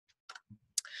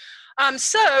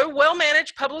 So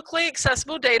well-managed, publicly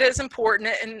accessible data is important.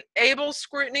 It enables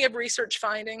scrutiny of research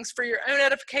findings for your own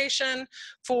edification,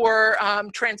 for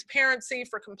transparency,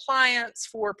 for compliance,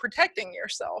 for protecting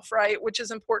yourself, right, which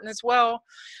is important as well.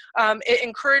 It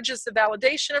encourages the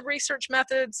validation of research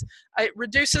methods. It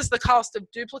reduces the cost of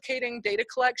duplicating data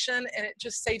collection, and it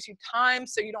just saves you time,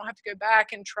 so you don't have to go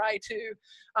back and try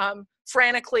to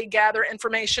frantically gather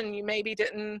information you maybe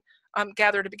didn't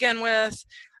gather to begin with.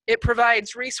 It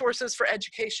provides resources for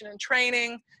education and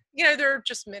training. You know, there are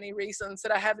just many reasons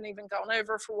that I haven't even gone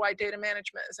over for why data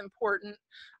management is important,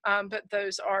 but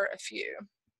those are a few.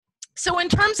 So in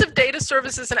terms of data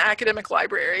services and academic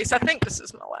libraries, I think this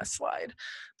is my last slide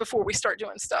before we start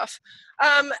doing stuff.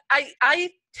 I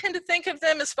tend to think of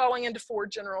them as falling into 4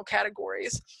 general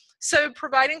categories. So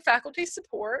providing faculty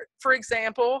support, for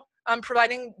example,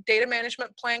 providing data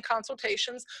management plan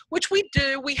consultations, which we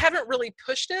do. We haven't really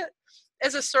pushed it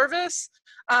as a service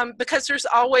because there's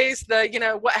always the, you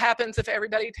know, what happens if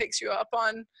everybody takes you up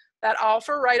on that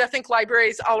offer, right? I think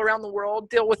libraries all around the world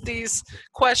deal with these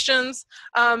questions,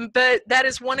 but that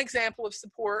is one example of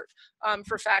support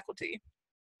for faculty.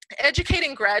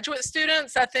 Educating graduate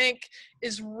students, I think,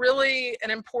 is really an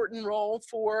important role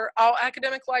for all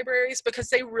academic libraries because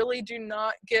they really do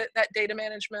not get that data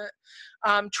management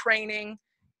training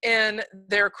in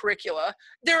their curricula.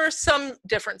 There are some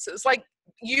differences, like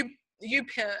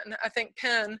UPenn, I think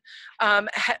Penn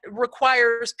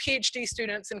requires PhD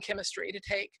students in chemistry to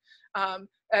take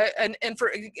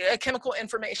a chemical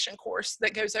information course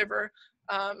that goes over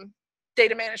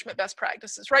data management best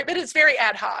practices, right? But it's very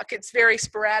ad hoc, it's very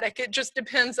sporadic. It just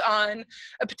depends on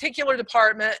a particular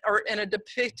department or in a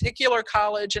particular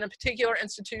college, in a particular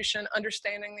institution,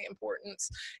 understanding the importance.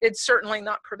 It's certainly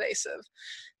not pervasive.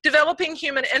 Developing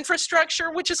human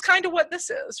infrastructure, which is kind of what this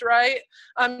is, right?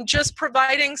 Just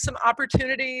providing some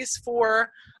opportunities for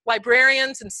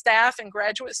librarians and staff and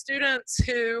graduate students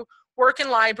who work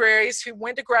in libraries, who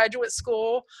went to graduate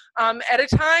school at a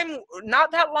time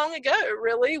not that long ago,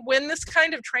 really, when this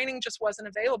kind of training just wasn't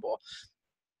available.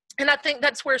 And I think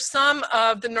that's where some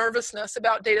of the nervousness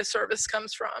about data service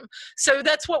comes from. So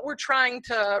that's what we're trying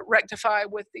to rectify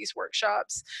with these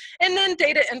workshops. And then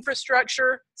data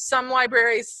infrastructure, some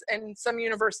libraries and some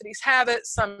universities have it,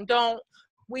 some don't.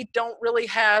 We don't really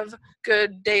have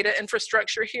good data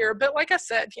infrastructure here, but like I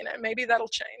said, you know, maybe that'll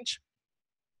change.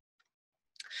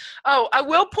 Oh, I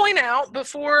will point out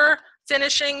before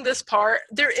finishing this part,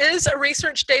 there is a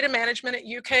research data management at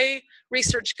UK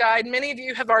research guide. Many of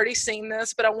you have already seen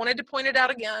this, but I wanted to point it out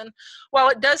again. While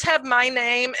it does have my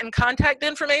name and contact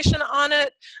information on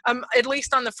it, at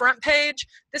least on the front page,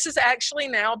 this is actually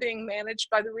now being managed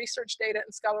by the Research Data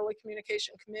and Scholarly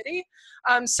Communication Committee.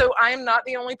 So I am not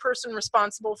the only person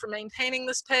responsible for maintaining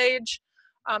this page.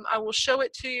 I will show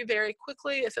it to you very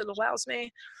quickly if it allows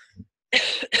me.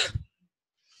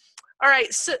 All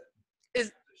right, so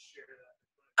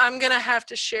I'm gonna have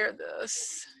to share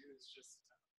this.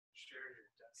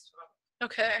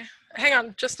 Okay, hang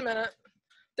on just a minute.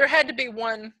 There had to be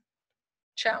one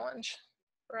challenge,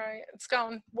 right? It's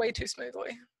gone way too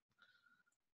smoothly.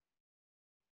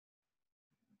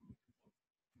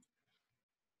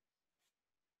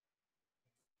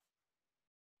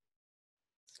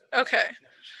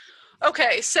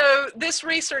 Okay, so this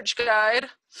research guide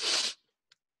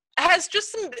has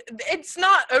just some, it's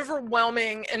not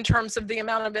overwhelming in terms of the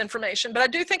amount of information, but I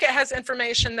do think it has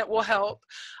information that will help.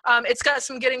 It's got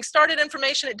some getting started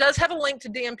information. It does have a link to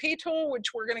DMP tool,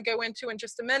 which we're going to go into in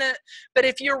just a minute. But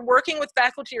if you're working with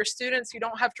faculty or students, you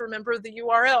don't have to remember the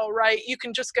URL, right? You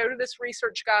can just go to this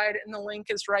research guide and the link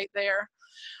is right there.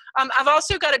 I've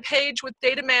also got a page with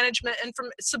data management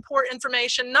support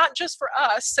information, not just for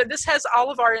us. So this has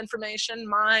all of our information,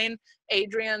 mine,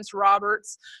 Adrian's,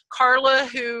 Robert's, Carla,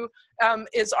 who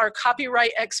is our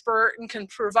copyright expert and can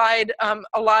provide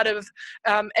a lot of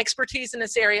expertise in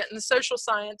this area in the social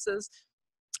sciences.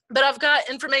 But I've got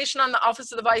information on the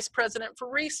Office of the Vice President for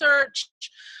Research.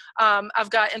 I've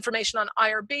got information on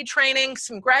IRB training.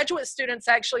 Some graduate students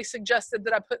actually suggested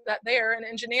that I put that there in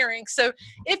engineering. So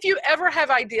if you ever have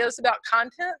ideas about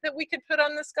content that we could put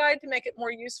on this guide to make it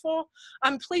more useful,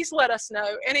 please let us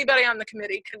know. Anybody on the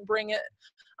committee can bring it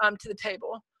to the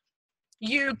table.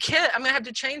 UKIT, I'm gonna have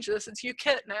to change this. It's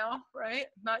UKIT now, right?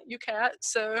 Not UCAT.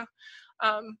 So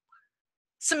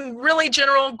some really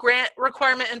general grant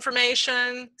requirement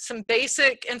information, some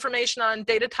basic information on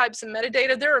data types and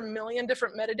metadata. There are a million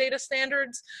different metadata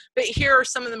standards, but here are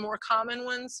some of the more common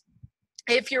ones.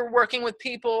 if you're working with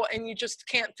people and you just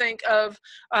can't think of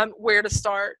where to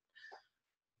start.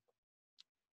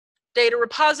 Data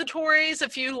repositories, a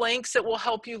few links that will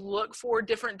help you look for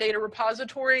different data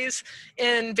repositories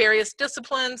in various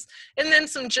disciplines, and then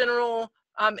some general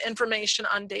information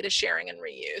on data sharing and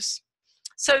reuse.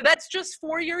 So that's just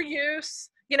for your use.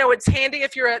 You know, it's handy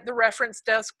if you're at the reference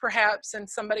desk perhaps and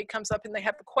somebody comes up and they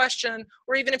have a question,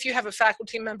 or even if you have a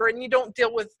faculty member and you don't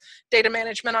deal with data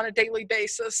management on a daily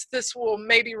basis, this will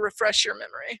maybe refresh your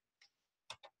memory.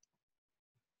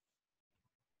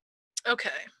 Okay.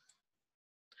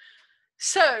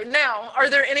 So now, are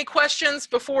there any questions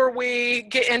before we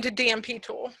get into DMP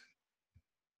tool?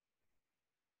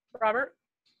 Robert?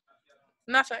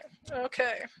 Nothing.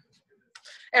 Okay.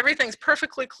 Everything's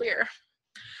perfectly clear.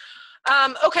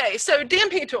 Okay, so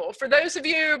DMP tool. For those of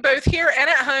you both here and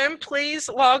at home, please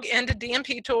log into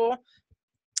DMP tool.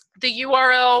 The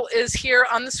URL is here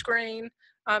on the screen.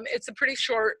 It's a pretty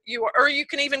short URL, or you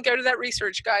can even go to that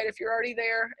research guide if you're already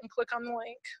there and click on the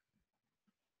link.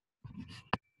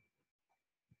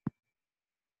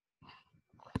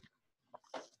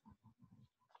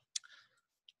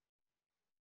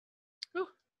 Ooh.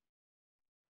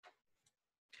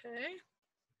 Okay.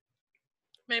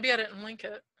 Maybe I didn't link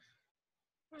it.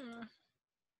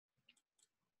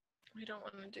 We don't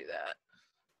want to do that.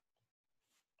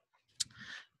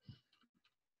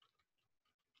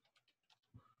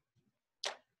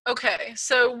 Okay,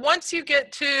 so once you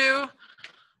get to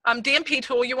DMP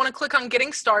tool, you want to click on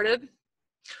Getting Started.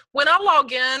 When I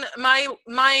log in, my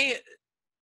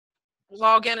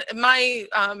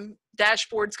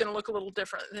dashboard's going to look a little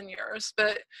different than yours,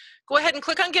 but go ahead and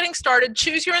click on Getting Started.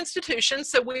 Choose your institution.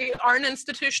 So we are an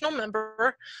institutional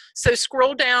member. So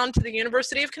scroll down to the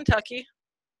University of Kentucky,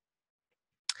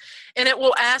 and it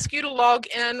will ask you to log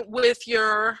in with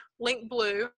your Link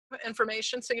Blue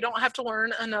information, so you don't have to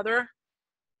learn another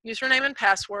username and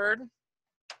password.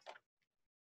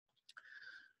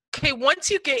 Okay, once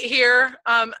you get here,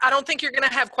 I don't think you're going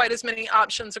to have quite as many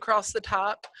options across the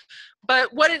top,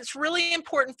 but what it's really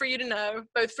important for you to know,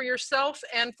 both for yourself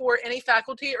and for any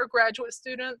faculty or graduate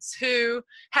students who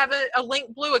have a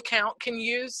Link Blue account, can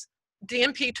use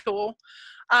DMP tool,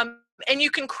 and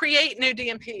you can create new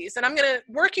DMPs. And I'm going to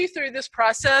work you through this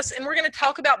process, and we're going to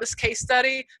talk about this case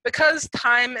study. Because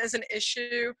time is an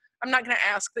issue, I'm not going to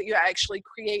ask that you actually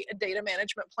create a data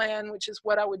management plan, which is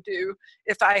what I would do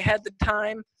if I had the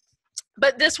time.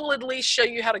 But this will at least show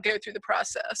you how to go through the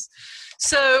process.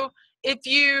 So if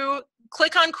you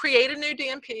click on Create a New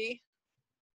DMP,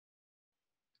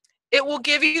 it will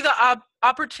give you the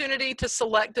opportunity to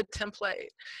select a template.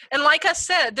 And like I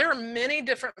said, there are many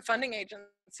different funding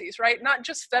agencies, right? Not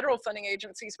just federal funding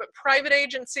agencies, but private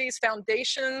agencies,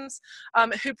 foundations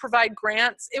who provide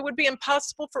grants. It would be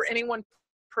impossible for any one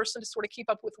person to sort of keep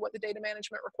up with what the data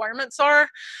management requirements are.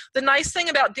 The nice thing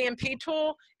about DMP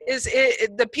tool is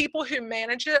the people who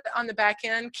manage it on the back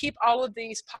end keep all of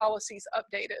these policies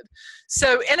updated.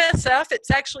 So NSF,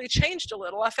 it's actually changed a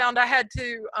little. I found I had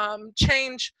to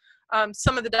change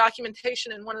some of the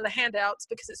documentation in one of the handouts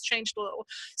because it's changed a little.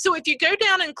 So if you go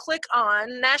down and click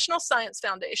on National Science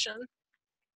Foundation,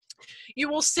 you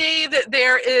will see that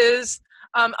there is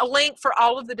a link for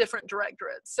all of the different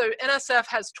directorates. So NSF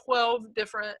has 12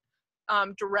 different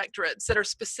directorates that are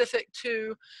specific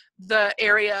to the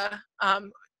area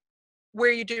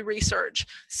where you do research.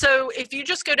 So if you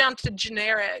just go down to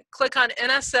generic, click on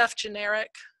NSF generic.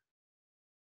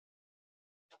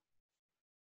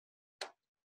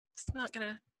 It's not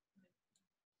gonna,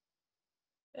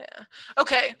 yeah.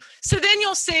 Okay, so then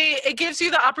you'll see it gives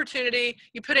you the opportunity.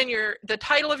 You put in the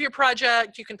title of your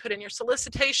project, you can put in your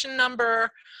solicitation number,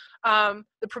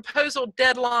 the proposal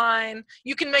deadline.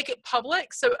 You can make it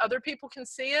public so other people can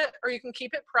see it, or you can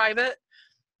keep it private.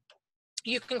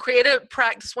 You can create a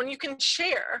practice one. You can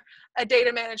share a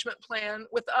data management plan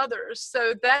with others.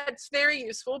 So that's very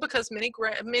useful because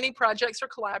many projects are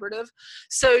collaborative.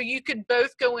 So you could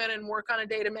both go in and work on a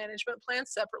data management plan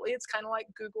separately. It's kind of like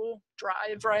Google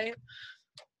Drive, right?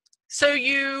 So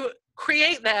you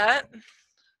create that.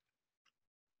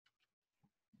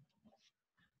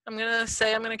 I'm going to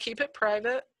say I'm going to keep it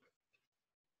private.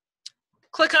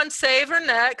 Click on Save or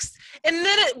Next, and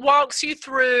then it walks you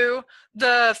through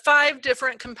the 5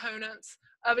 different components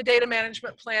of a data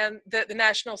management plan that the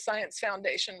National Science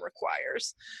Foundation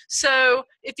requires. So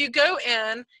if you go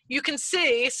in, you can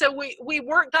see, so we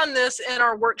worked on this in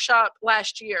our workshop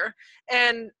last year,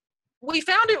 and we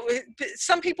found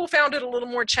some people found it a little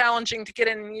more challenging to get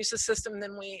in and use the system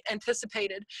than we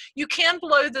anticipated. You can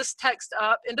blow this text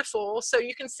up into full so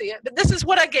you can see it, but this is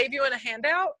what I gave you in a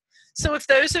handout. So if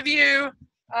those of you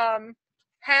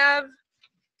have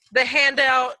the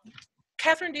handout.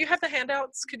 Catherine, do you have the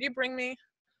handouts? Could you bring me?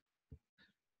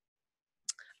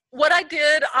 What I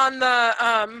did on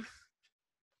the,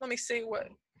 let me see what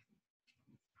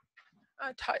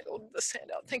I titled this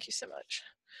handout. Thank you so much.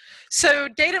 So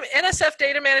NSF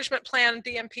Data Management Plan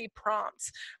DMP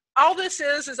prompts. All this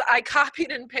is I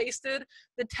copied and pasted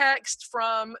the text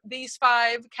from these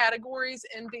 5 categories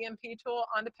in DMP tool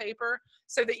onto paper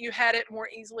so that you had it more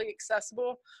easily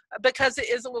accessible, because it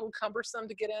is a little cumbersome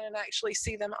to get in and actually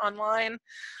see them online.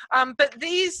 But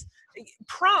these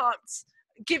prompts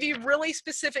give you really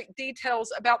specific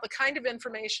details about the kind of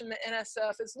information that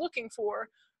NSF is looking for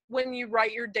when you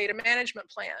write your data management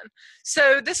plan.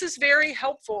 So this is very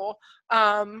helpful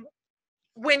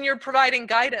when you're providing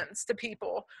guidance to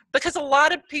people, because a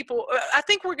lot of people, I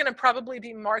think we're going to probably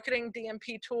be marketing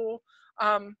DMP tool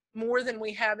more than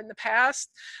we have in the past,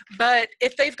 but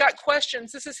if they've got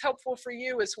questions, this is helpful for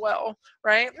you as well,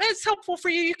 right? And it's helpful for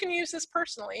you. You can use this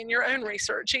personally in your own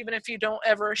research, even if you don't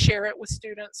ever share it with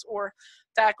students or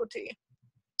faculty.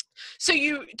 So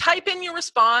you type in your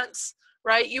response,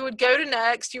 right? You would go to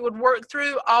next, you would work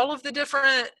through all of the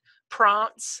different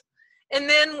prompts, and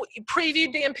then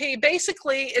preview DMP.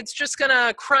 Basically, it's just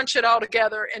gonna crunch it all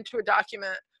together into a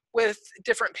document with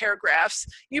different paragraphs.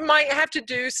 You might have to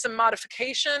do some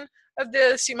modification of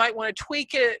this. You might want to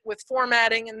tweak it with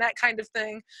formatting and that kind of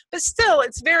thing. But still,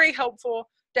 it's very helpful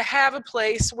to have a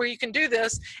place where you can do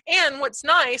this. And what's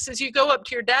nice is you go up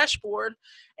to your dashboard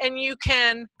and you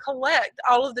can collect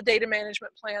all of the data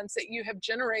management plans that you have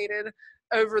generated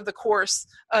over the course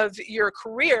of your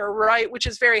career, right? Which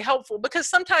is very helpful, because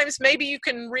sometimes maybe you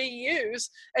can reuse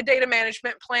a data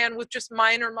management plan with just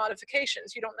minor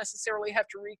modifications. You don't necessarily have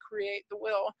to recreate the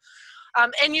wheel.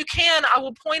 And you can, I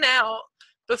will point out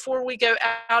before we go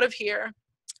out of here,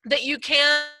 that you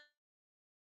can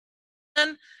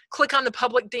click on the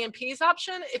public DMPs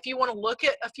option if you want to look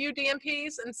at a few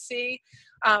DMPs and see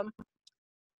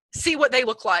what they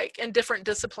look like in different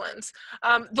disciplines.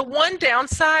 The one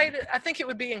downside, I think it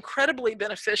would be incredibly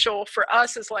beneficial for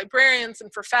us as librarians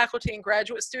and for faculty and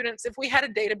graduate students if we had a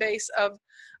database of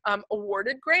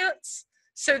awarded grants,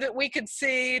 so that we could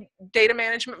see data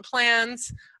management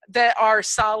plans that are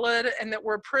solid and that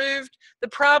were approved. The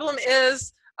problem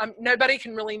is nobody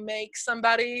can really make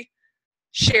somebody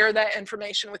share that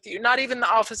information with you. Not even the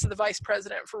Office of the Vice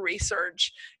President for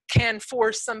Research can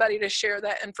force somebody to share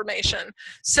that information.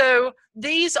 So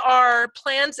these are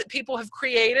plans that people have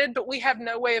created, but we have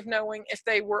no way of knowing if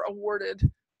they were awarded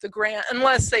the grant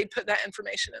unless they put that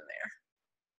information in there.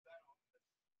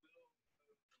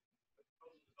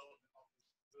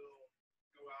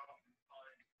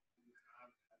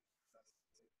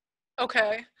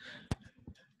 Okay.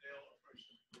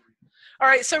 All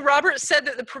right, so Robert said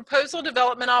that the Proposal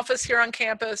Development Office here on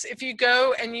campus, if you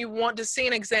go and you want to see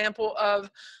an example of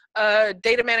a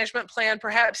data management plan,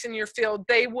 perhaps in your field,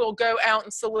 they will go out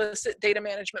and solicit data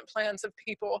management plans of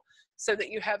people so that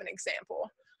you have an example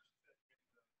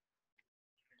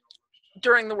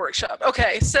during the workshop.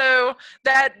 Okay, so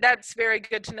that's very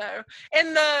good to know.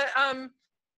 And the,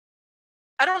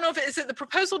 I don't know if is it the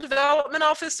Proposal Development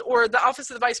Office or the Office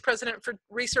of the Vice President for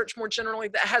Research more generally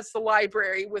that has the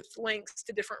library with links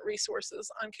to different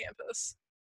resources on campus.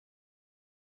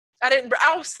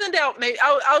 I'll send out, maybe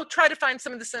I'll try to find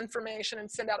some of this information and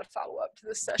send out a follow-up to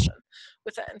this session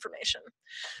with that information.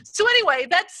 So anyway,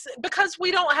 that's because we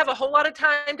don't have a whole lot of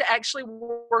time to actually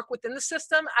work within the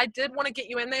system. I did want to get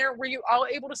you in there. Were you all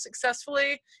able to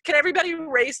successfully, can everybody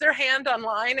raise their hand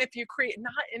online if you create,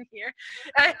 not in here,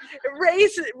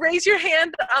 raise your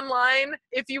hand online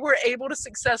if you were able to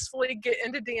successfully get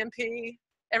into DMP.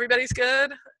 Everybody's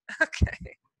good?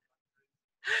 Okay.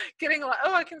 Getting a lot,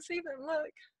 oh, I can see them,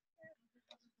 look.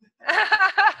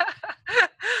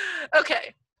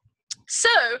 Okay, so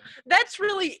that's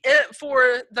really it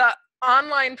for the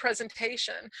online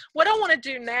presentation. What I want to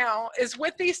do now is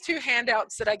with these 2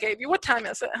 handouts that I gave you, what time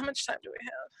is it? How much time do we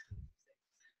have?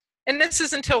 And this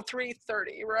is until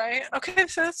 3:30, right? Okay,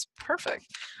 so that's perfect.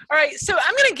 All right, so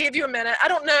I'm going to give you a minute. I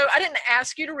don't know, I didn't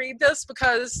ask you to read this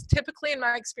because typically in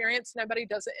my experience, nobody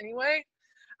does it anyway.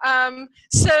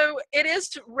 So it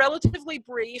is relatively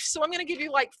brief. So I'm going to give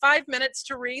you like 5 minutes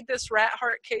to read this rat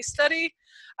heart case study.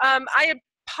 I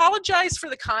apologize for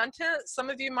the content. Some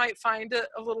of you might find it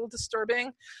a little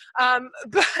disturbing,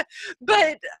 but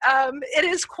it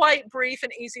is quite brief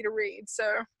and easy to read.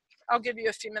 So I'll give you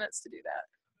a few minutes to do that.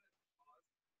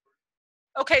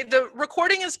 Okay, the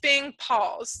recording is being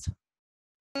paused.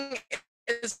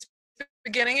 Is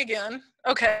beginning again.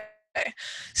 Okay.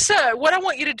 So what I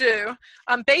want you to do,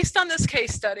 based on this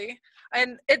case study,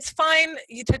 And it's fine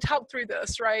to talk through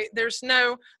this, right?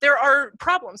 There are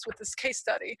problems with this case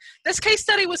study. This case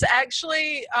study was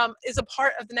actually, is a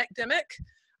part of the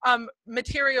NECDEMIC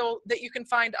material that you can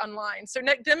find online. So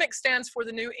NECDEMIC stands for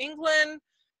the New England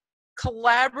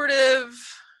Collaborative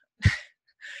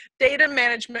Data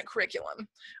Management Curriculum.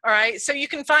 All right, so you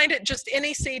can find it just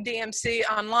NEC DMC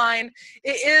online.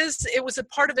 It was a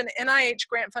part of an NIH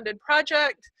grant-funded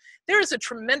project. There is a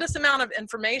tremendous amount of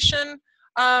information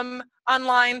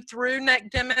online through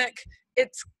NECDEMIC.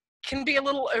 It can be a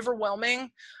little overwhelming,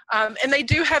 and they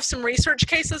do have some research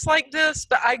cases like this,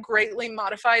 but I greatly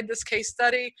modified this case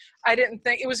study. I didn't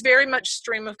think, it was very much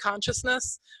stream of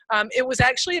consciousness. It was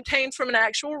actually obtained from an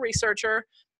actual researcher,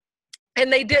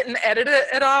 and they didn't edit it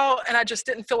at all, and I just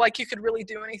didn't feel like you could really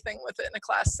do anything with it in a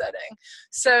class setting.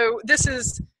 So this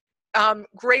is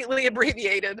greatly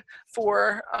abbreviated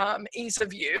for ease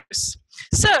of use.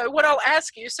 So what I'll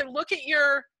ask you, so look at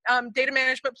your data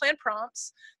management plan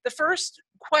prompts. The first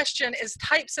question is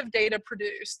types of data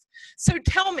produced. So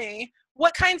tell me,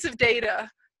 what kinds of data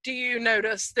do you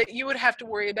notice that you would have to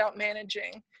worry about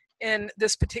managing in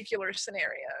this particular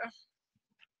scenario?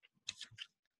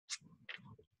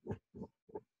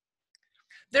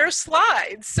 There are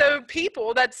slides. So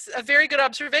people, that's a very good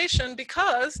observation,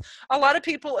 because a lot of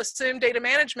people assume data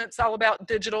management's all about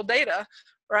digital data,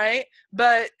 right?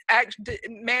 But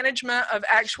management of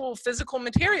actual physical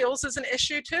materials is an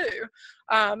issue too.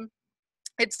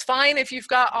 It's fine if you've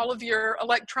got all of your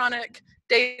electronic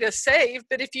data saved,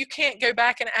 but if you can't go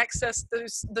back and access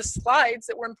the slides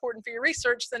that were important for your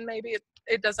research, then maybe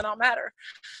it doesn't all matter.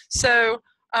 So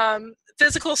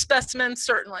physical specimens,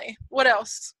 certainly. What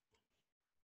else?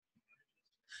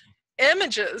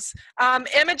 Images.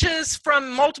 Images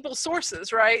from multiple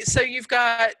sources, right? So you've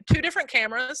got 2 different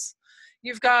cameras.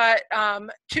 You've got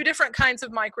 2 different kinds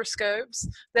of microscopes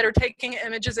that are taking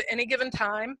images at any given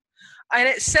time. And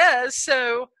it says,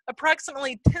 so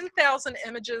approximately 10,000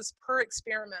 images per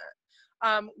experiment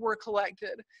were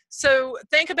collected. So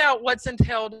think about what's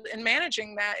entailed in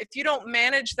managing that. If you don't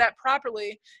manage that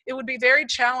properly, it would be very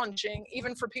challenging,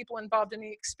 even for people involved in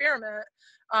the experiment,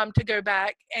 to go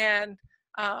back and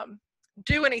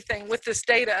do anything with this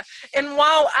data. And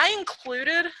while I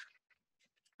included,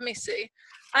 let me see,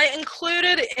 I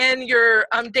included in your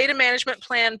data management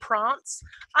plan prompts,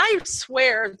 I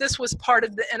swear this was part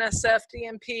of the NSF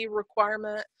DMP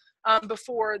requirement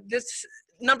before. This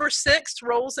number 6,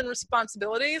 roles and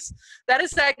responsibilities, that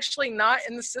is actually not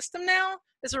in the system now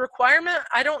as a requirement.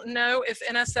 I don't know if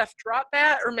NSF dropped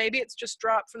that, or maybe it's just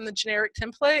dropped from the generic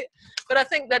template, but I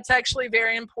think that's actually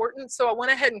very important. So I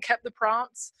went ahead and kept the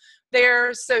prompts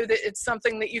there so that it's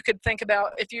something that you could think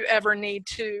about if you ever need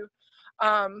to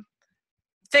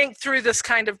think through this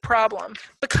kind of problem.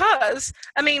 Because,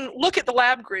 I mean, look at the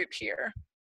lab group here.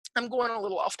 I'm going a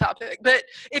little off topic, but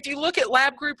if you look at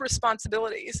lab group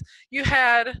responsibilities, you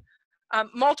had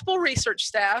multiple research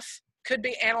staff, could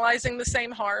be analyzing the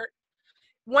same heart.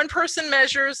 1 person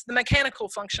measures the mechanical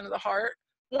function of the heart.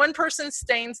 1 person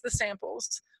stains the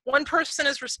samples. 1 person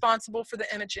is responsible for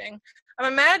the imaging.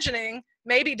 I'm imagining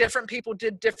maybe different people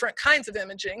did different kinds of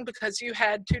imaging, because you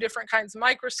had 2 different kinds of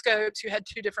microscopes, you had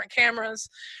 2 different cameras.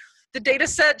 The data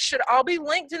set should all be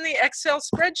linked in the Excel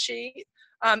spreadsheet,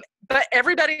 but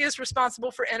everybody is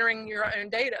responsible for entering your own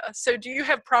data. So do you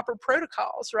have proper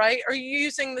protocols, right? Are you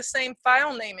using the same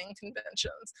file naming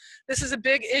conventions? This is a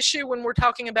big issue when we're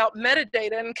talking about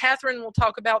metadata, and Catherine will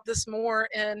talk about this more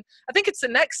in, I think it's the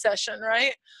next session,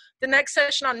 right? The next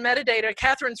session on metadata,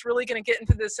 Catherine's really going to get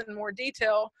into this in more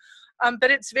detail.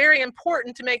 But it's very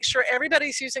important to make sure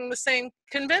everybody's using the same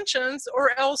conventions,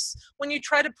 or else when you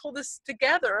try to pull this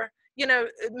together, you know,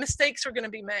 mistakes are going to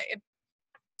be made.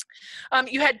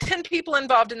 You had 10 people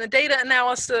involved in the data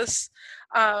analysis.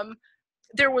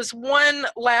 There was 1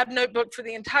 lab notebook for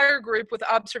the entire group with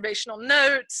observational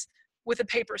notes, with a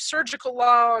paper surgical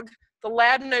log. The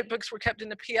lab notebooks were kept in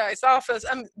the PI's office.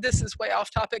 This is way off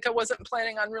topic. I wasn't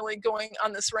planning on really going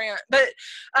on this rant. But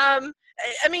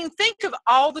I mean, think of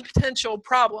all the potential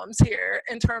problems here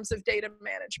in terms of data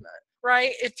management,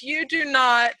 right? If you do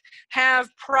not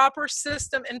have proper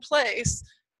system in place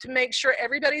to make sure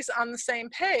everybody's on the same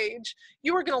page,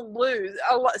 you are going to lose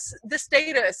a lot. This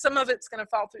data, some of it's going to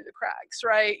fall through the cracks,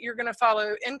 right? You're going to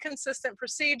follow inconsistent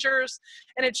procedures,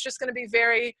 and it's just going to be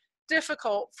very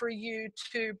difficult for you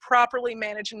to properly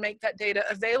manage and make that data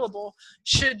available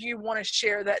should you want to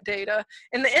share that data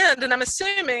in the end. And I'm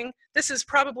assuming this is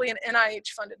probably an NIH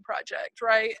funded project,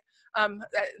 right?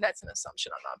 That's an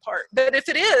assumption on my part. But if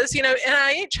it is, you know,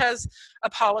 NIH has a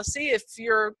policy. If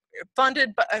you're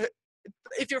funded by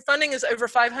if your funding is over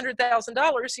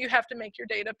 $500,000, you have to make your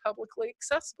data publicly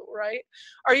accessible, right?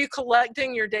 Are you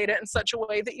collecting your data in such a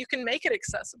way that you can make it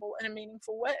accessible in a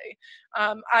meaningful way?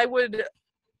 I would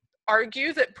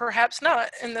argue that perhaps not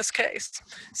in this case.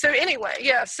 So anyway,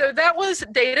 yeah, so that was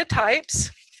data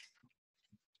types.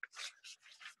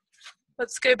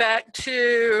 Let's go back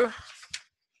to,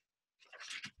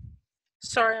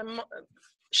 sorry, I'm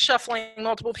shuffling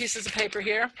multiple pieces of paper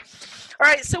here. All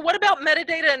right, so what about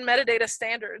metadata and metadata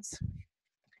standards?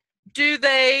 Do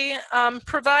they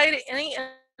provide any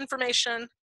information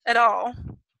at all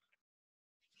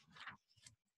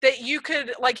that you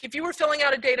could, like if you were filling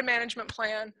out a data management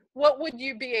plan, what would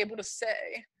you be able to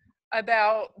say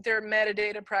about their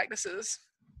metadata practices?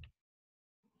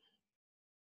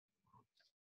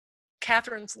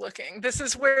 Catherine's looking. This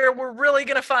is where we're really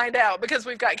going to find out because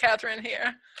we've got Catherine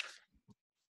here.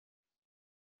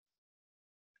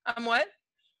 What?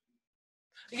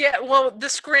 Yeah, well, the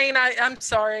screen, I'm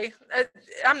sorry.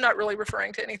 I'm not really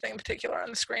referring to anything in particular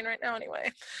on the screen right now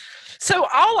anyway. So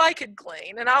all I could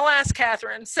glean, and I'll ask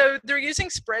Catherine, so they're using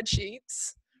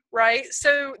spreadsheets, right?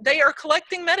 So they are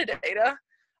collecting metadata,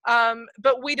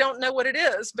 but we don't know what it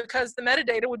is because the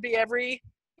metadata would be every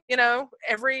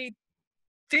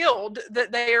field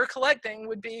that they are collecting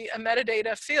would be a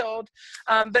metadata field,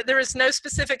 but there is no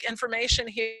specific information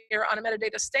here on a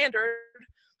metadata standard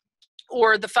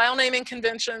or the file naming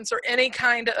conventions or any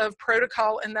kind of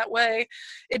protocol in that way.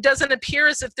 It doesn't appear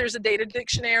as if there's a data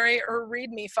dictionary or a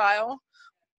README file.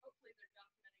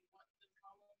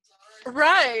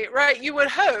 Right, right. You would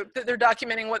hope that they're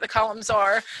documenting what the columns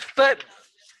are, but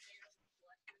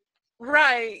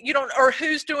right, you don't, or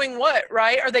who's doing what,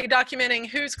 right? Are they documenting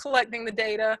who's collecting the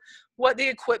data, what the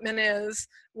equipment is,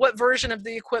 what version of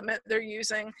the equipment they're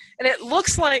using? And it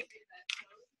looks like,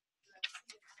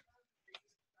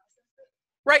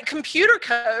 right, computer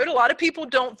code, a lot of people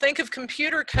don't think of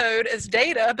computer code as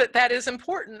data, but that is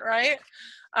important, right?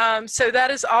 So that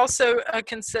is also a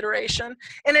consideration.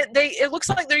 And it looks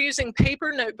like they're using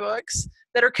paper notebooks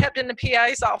that are kept in the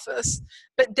PI's office,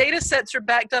 but data sets are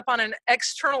backed up on an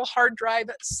external hard drive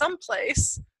at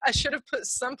someplace. I should have put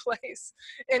someplace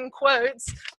in quotes.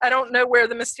 I don't know where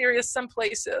the mysterious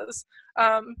someplace is.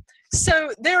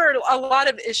 So there are a lot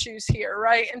of issues here,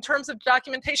 right? In terms of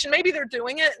documentation, maybe they're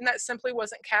doing it and that simply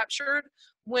wasn't captured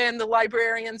when the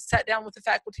librarian sat down with the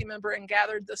faculty member and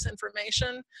gathered this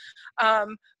information.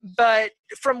 But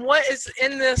from what is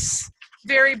in this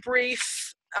very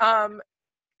brief,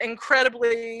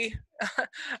 incredibly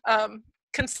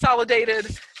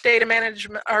consolidated data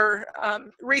management or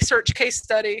research case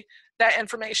study, that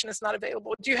information is not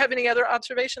available. Do you have any other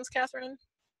observations, Catherine,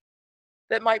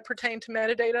 that might pertain to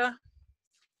metadata?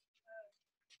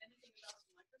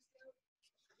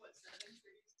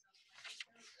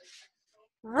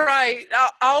 Right.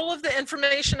 All of the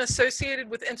information associated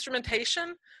with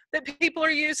instrumentation that people are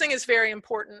using is very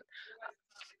important.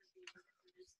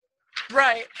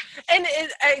 Right. And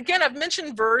again, I've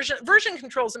mentioned version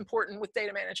control is important with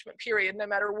data management, period, no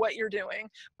matter what you're doing.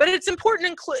 But it's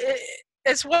important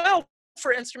as well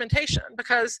for instrumentation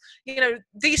because,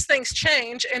 these things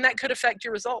change and that could affect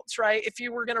your results, right? If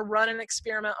you were going to run an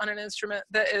experiment on an instrument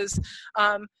that is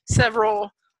several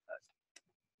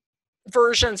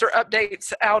versions or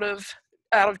updates out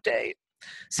of date.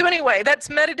 So anyway, that's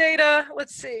metadata.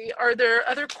 Let's see, are there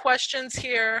other questions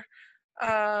here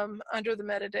under the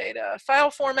metadata?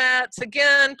 File formats,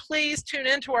 again, please tune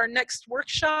into our next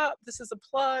workshop. This is a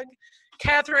plug.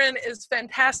 Catherine is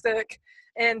fantastic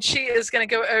and she is going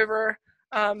to go over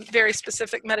very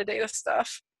specific metadata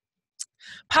stuff.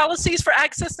 Policies for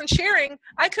access and sharing,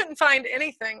 I couldn't find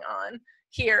anything on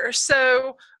here.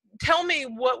 So tell me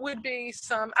what would be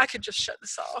some, I could just shut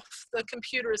this off. The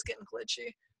computer is getting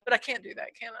glitchy, but I can't do that,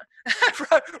 can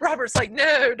I? Robert's like,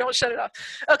 no, don't shut it off.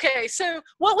 Okay, so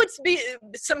what would be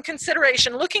some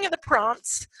consideration? Looking at the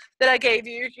prompts that I gave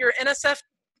you, your NSF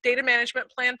data management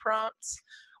plan prompts,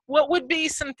 what would be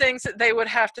some things that they would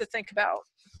have to think about?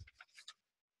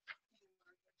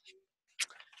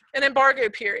 An embargo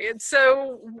period.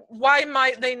 So why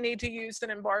might they need to use an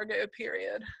embargo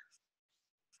period?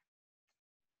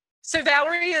 So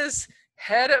Valerie is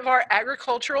head of our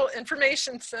Agricultural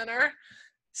Information Center.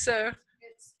 So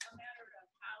it's a matter of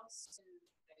how soon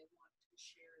they want to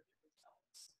share the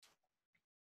results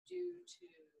due to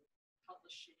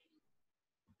publishing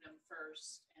them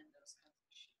first and those kinds of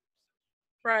issues.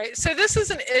 Right. So this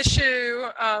is an issue,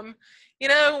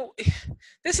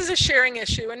 this is a sharing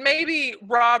issue, and maybe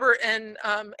Robert and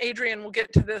Adrian will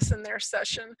get to this in their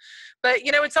session. But,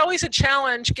 it's always a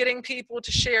challenge getting people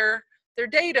to share their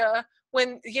data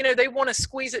when, you know, they want to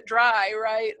squeeze it dry,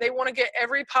 right? They want to get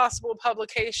every possible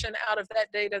publication out of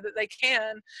that data that they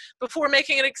can before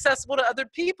making it accessible to other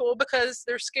people, because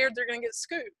they're scared they're going to get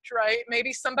scooped, right?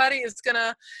 Maybe somebody is going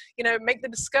to, you know, make the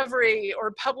discovery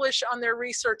or publish on their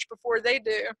research before they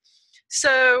do.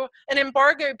 So an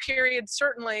embargo period,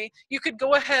 certainly, you could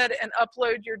go ahead and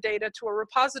upload your data to a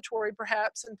repository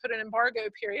perhaps and put an embargo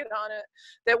period on it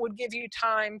that would give you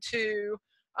time to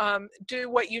do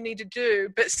what you need to do,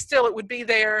 but still it would be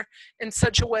there in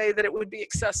such a way that it would be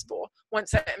accessible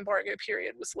once that embargo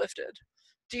period was lifted.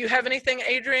 Do you have anything,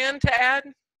 Adrian, to add?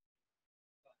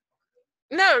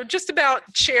 No, just about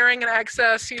sharing and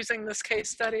access using this case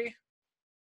study.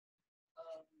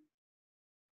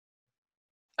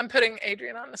 I'm putting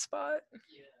Adrian on the spot.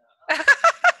 Yeah.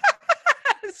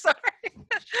 Sorry. Pay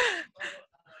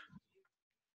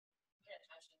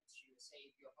attention to, say,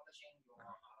 if you're publishing your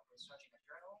research in a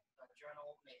journal, the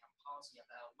journal may have policy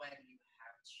about when you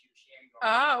have to share your.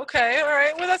 Ah, okay, all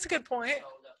right. Well, that's a good point.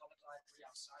 So the Public Library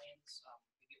of Science,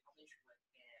 if you publish with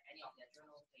any of their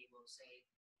journals, they will say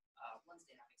once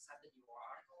they have accepted your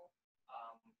article,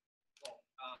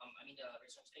 I mean the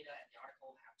research data and the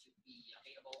article have to be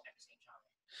available at the same time.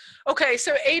 Okay,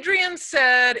 so Adrian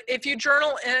said if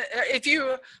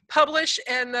you publish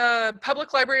in the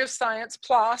Public Library of Science,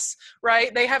 PLOS,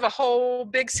 right, they have a whole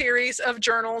big series of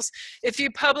journals. If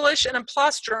you publish in a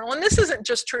PLOS journal, and this isn't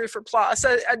just true for PLOS,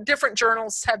 different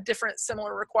journals have different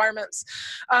similar requirements.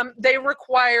 They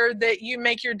require that you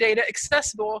make your data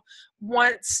accessible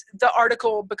once the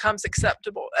article becomes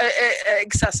accessible,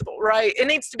 right? It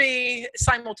needs to be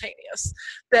simultaneous.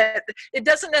 That it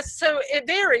doesn't necessarily, it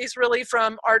varies really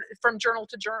from journal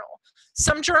to journal.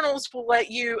 Some journals will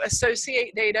let you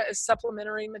associate data as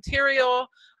supplementary material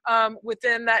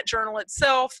within that journal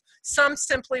itself. Some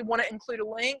simply want to include a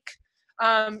link.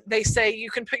 They say you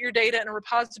can put your data in a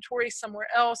repository somewhere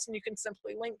else and you can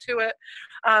simply link to it.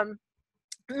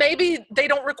 Maybe they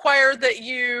don't require that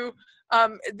you,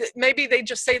 maybe they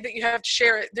just say that you have to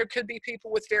share it. There could be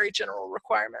people with very general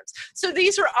requirements. So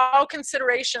these are all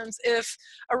considerations. If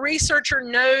a researcher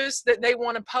knows that they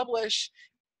want to publish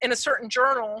in a certain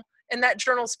journal and that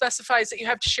journal specifies that you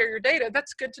have to share your data,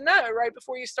 that's good to know right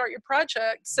before you start your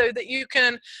project so that you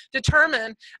can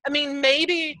determine, I mean,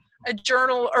 maybe a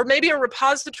journal or maybe a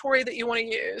repository that you want to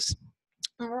use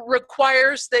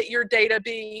requires that your data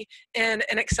be in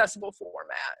an accessible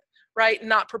format, right?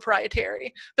 Not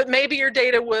proprietary. But maybe your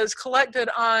data was collected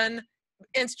on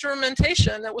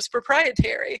instrumentation that was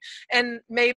proprietary, and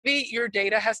maybe your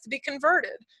data has to be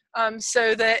converted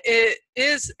so that it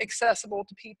is accessible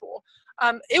to people.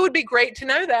 It would be great to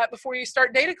know that before you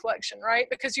start data collection, right?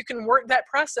 Because you can work that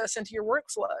process into your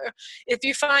workflow. If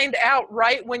you find out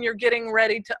right when you're getting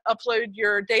ready to upload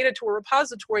your data to a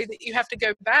repository that you have to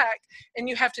go back and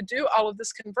you have to do all of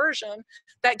this conversion,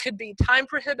 that could be time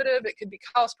prohibitive, it could be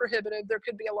cost prohibitive, there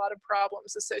could be a lot of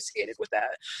problems associated with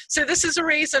that. So this is a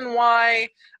reason why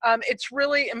it's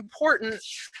really important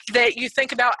that you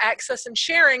think about access and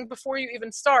sharing before you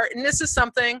even start. And this is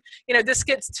something, you know,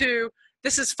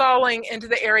 this is falling into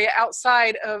the area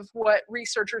outside of what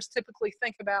researchers typically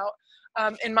think about,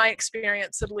 in my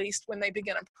experience at least, when they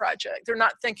begin a project. They're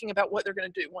not thinking about what they're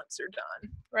going to do once they're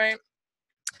done, right?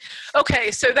 Okay,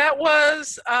 so that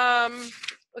was,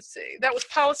 let's see, that was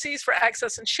policies for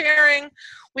access and sharing.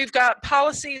 We've got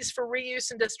policies for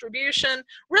reuse and distribution.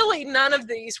 Really, none of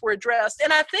these were addressed.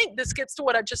 And I think this gets to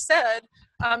what I just said.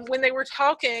 When they were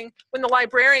talking, when the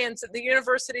librarians at the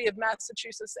University of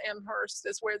Massachusetts Amherst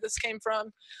is where this came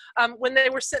from, when they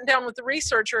were sitting down with the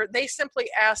researcher, they simply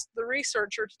asked the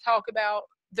researcher to talk about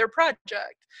their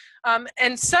project.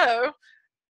 And so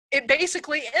it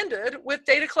basically ended with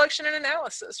data collection and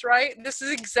analysis, right? This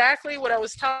is exactly what I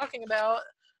was talking about.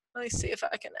 Let me see if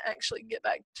I can actually get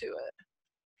back to it.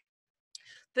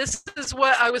 This is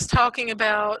what I was talking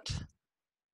about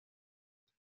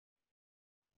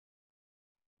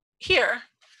here,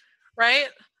 right?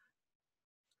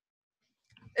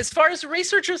 As far as the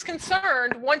researcher is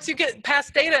concerned, once you get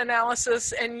past data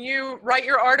analysis and you write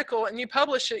your article and you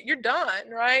publish it, you're done,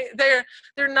 right? They're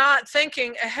not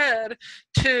thinking ahead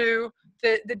to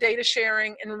the data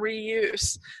sharing and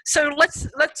reuse. So let's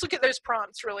look at those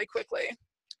prompts really quickly.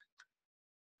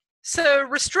 So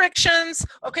restrictions,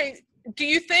 okay, do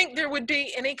you think there would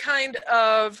be any kind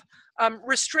of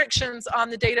restrictions on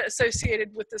the data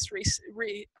associated with this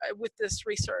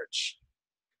research?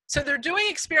 So they're doing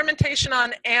experimentation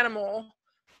on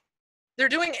they're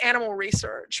doing animal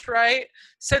research, right?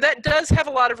 So that does have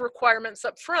a lot of requirements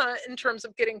up front in terms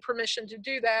of getting permission to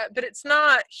do that, but it's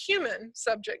not human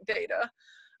subject data.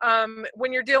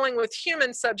 When you're dealing with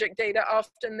human subject data,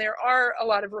 often there are a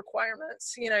lot of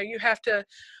requirements. You know, you have to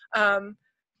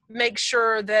make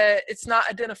sure that it's not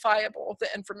identifiable, the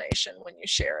information, when you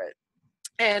share it,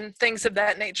 and things of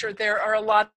that nature. There are a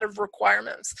lot of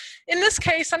requirements. In this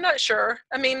case, I'm not sure.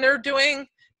 I mean, they're doing,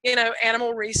 you know,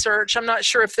 animal research. I'm not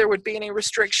sure if there would be any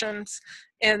restrictions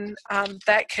in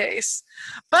that case.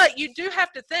 But you do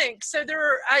have to think. So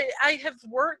I have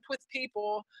worked with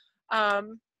people,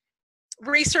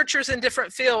 researchers in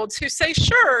different fields, who say,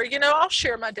 sure, you know, I'll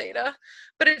share my data,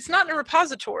 but it's not in a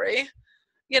repository.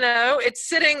 You know, it's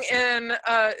sitting in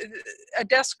a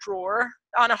desk drawer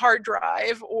on a hard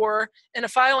drive or in a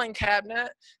filing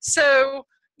cabinet. So,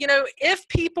 you know, if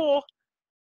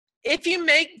you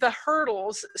make the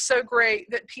hurdles so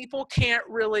great that people can't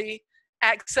really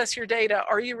access your data,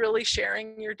 are you really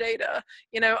sharing your data?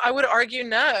 You know, I would argue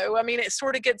no. I mean, it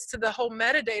sort of gets to the whole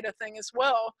metadata thing as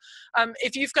well.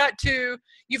 If you've got to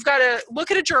look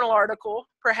at a journal article,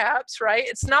 perhaps, right?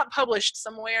 It's not published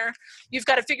somewhere. You've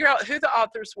got to figure out who the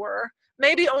authors were.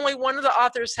 Maybe only one of the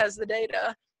authors has the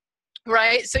data.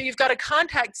 Right? So you've got to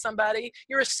contact somebody.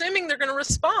 You're assuming they're going to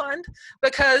respond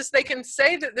because they can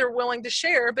say that they're willing to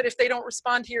share, but if they don't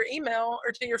respond to your email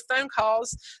or to your phone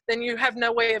calls, then you have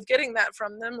no way of getting that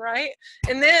from them, right?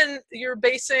 And then you're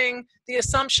basing the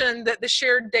assumption that the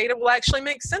shared data will actually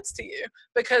make sense to you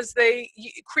because they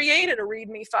created a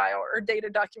README file or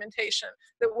data documentation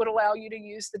that would allow you to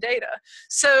use the data.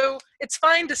 So it's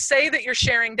fine to say that you're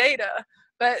sharing data,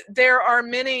 but there are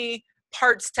many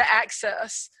parts to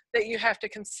access that you have to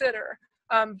consider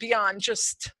beyond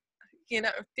just, you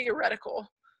know, theoretical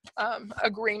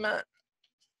agreement.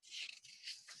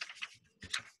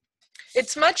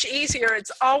 It's much easier,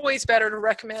 it's always better to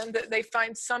recommend that they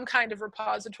find some kind of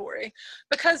repository,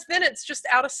 because then it's just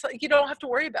out of, you don't have to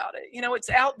worry about it. You know, it's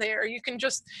out there. You can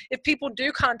just, if people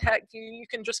do contact you, you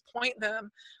can just point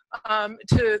them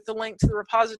to the link to the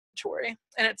repository,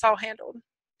 and it's all handled.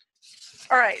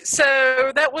 All right,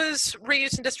 so that was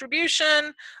reuse and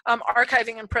distribution,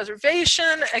 archiving and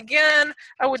preservation. Again,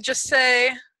 I would just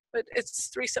say, but it's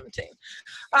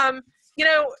 3:17. You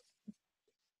know,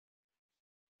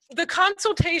 the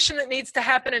consultation that needs to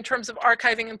happen in terms of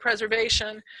archiving and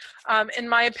preservation, in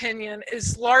my opinion,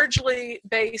 is largely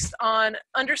based on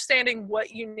understanding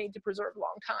what you need to preserve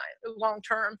long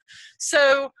term.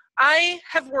 So I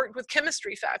have worked with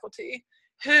chemistry faculty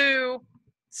who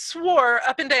swore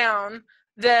up and down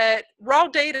that raw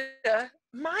data,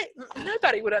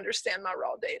 nobody would understand my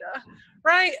raw data,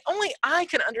 right? Only I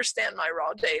can understand my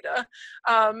raw data.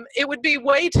 It would be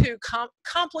way too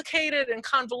complicated and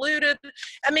convoluted.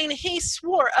 I mean, he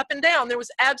swore up and down there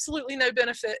was absolutely no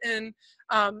benefit in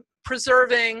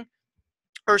preserving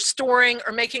or storing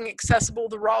or making accessible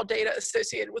the raw data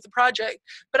associated with the project.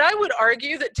 But I would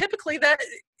argue that typically that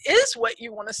is what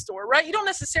you want to store, right? You don't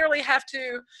necessarily have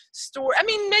to store, I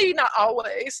mean, maybe not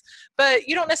always, but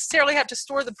you don't necessarily have to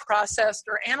store the processed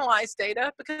or analyzed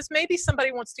data, because maybe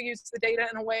somebody wants to use the data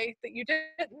in a way that you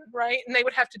didn't, right? And they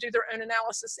would have to do their own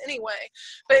analysis anyway.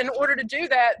 But in order to do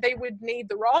that, they would need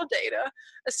the raw data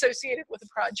associated with the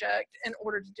project in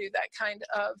order to do that kind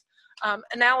of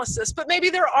analysis. But maybe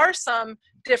there are some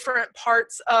different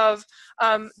parts of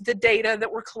the data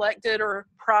that were collected or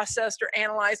processed or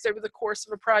analyzed over the course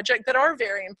of a project that are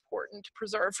very important to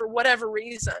preserve for whatever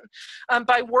reason.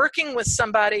 By working with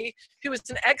somebody who is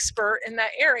an expert in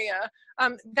that area,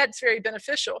 that's very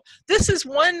beneficial. This is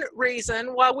one reason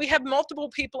why we have multiple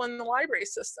people in the library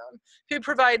system who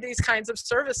provide these kinds of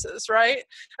services, right?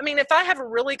 I mean, if I have a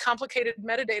really complicated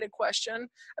metadata question,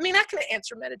 I mean, I can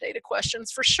answer metadata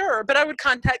questions for sure, but I would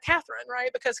contact Catherine,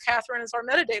 right? Because Catherine is our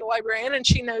metadata librarian and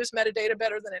she knows metadata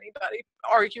better than anybody,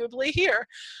 arguably here.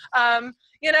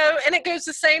 You know, and it goes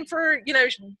the same for, you know,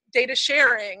 data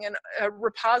sharing and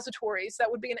repositories. That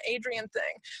would be an Adrian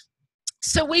thing.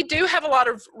 So we do have a lot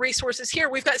of resources here.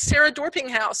 We've got Sarah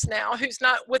Dorpinghouse now, who's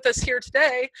not with us here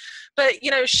today, but you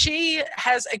know, she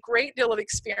has a great deal of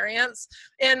experience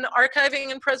in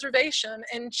archiving and preservation,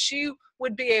 and she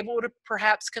would be able to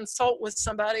perhaps consult with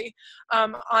somebody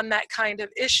on that kind of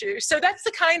issue. So that's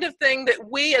the kind of thing that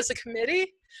we as a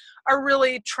committee are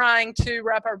really trying to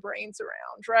wrap our brains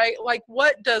around, right? Like,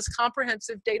 what does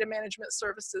comprehensive data management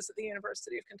services at the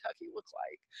University of Kentucky look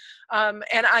like?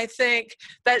 And I think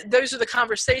that those are the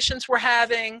conversations we're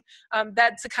having.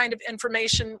 That's the kind of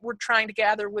information we're trying to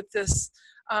gather with this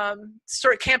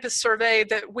sort of campus survey,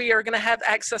 that we are going to have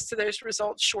access to those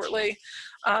results shortly.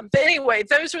 But anyway,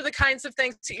 those are the kinds of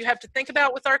things that you have to think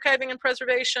about with archiving and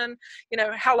preservation. You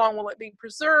know, how long will it be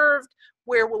preserved?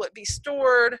 Where will it be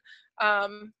stored?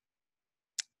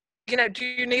 you know, do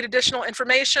you need additional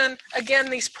information? Again,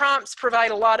 these prompts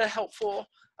provide a lot of helpful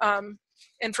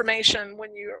information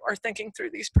when you are thinking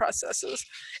through these processes.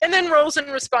 And then roles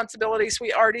and responsibilities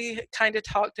we already kind of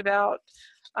talked about.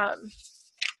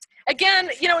 Again,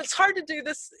 you know, it's hard to do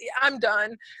this. I'm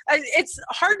done. It's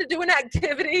hard to do an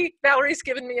activity. Valerie's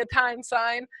given me a time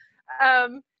sign.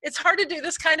 It's hard to do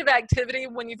this kind of activity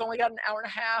when you've only got an hour and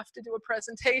a half to do a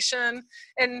presentation.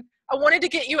 And I wanted to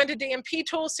get you into DMP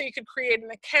tools so you could create an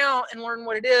account and learn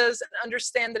what it is and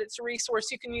understand that it's a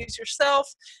resource you can use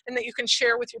yourself and that you can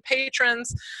share with your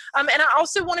patrons. And I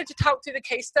also wanted to talk through the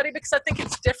case study because I think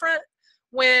it's different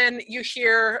when you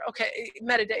hear, okay,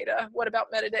 metadata, what about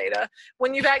metadata?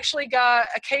 When you've actually got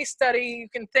a case study, you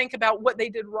can think about what they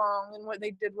did wrong and what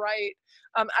they did right.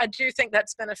 I do think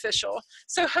that's beneficial.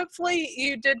 So hopefully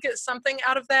you did get something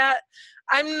out of that.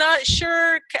 I'm not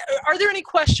sure, are there any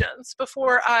questions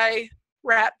before I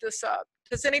wrap this up?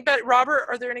 Does anybody, Robert,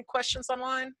 are there any questions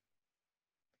online?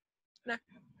 No.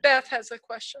 Beth has a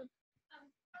question.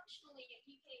 Functionally, if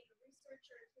you take a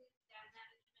researcher who's data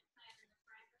management plan and a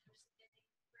private person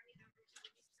bring it over to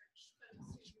the research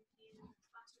folks who review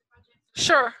sponsored projects.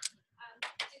 Sure.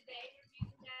 Did they review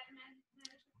the data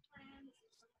management plan?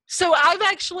 So I've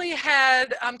actually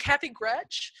had Kathy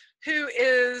Gretsch, who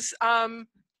is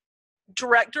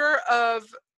director of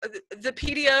the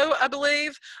PDO, I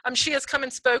believe. She has come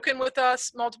and spoken with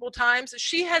us multiple times.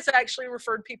 She has actually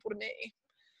referred people to me.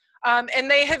 And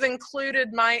they have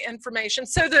included my information.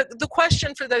 So the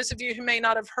question for those of you who may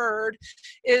not have heard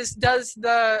is, does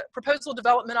the Proposal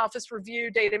Development Office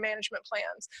review data management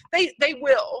plans? They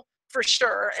will, for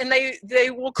sure. And they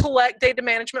will collect data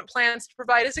management plans to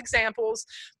provide as examples.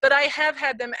 But I have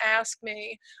had them ask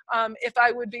me if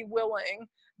I would be willing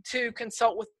to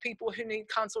consult with people who need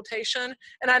consultation.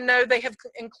 And I know they have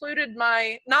included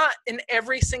my, not in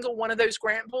every single one of those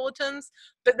grant bulletins,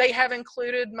 but they have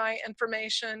included my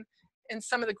information in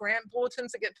some of the grant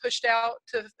bulletins that get pushed out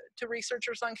to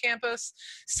researchers on campus,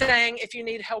 saying, if you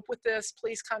need help with this,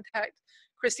 please contact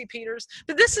Christy Peters.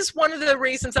 But this is one of the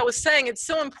reasons I was saying it's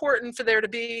so important for there to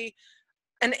be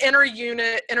an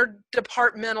inter-unit,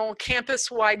 interdepartmental,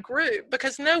 campus-wide group,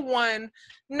 because no one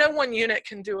unit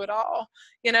can do it all.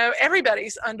 You know,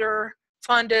 everybody's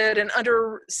underfunded and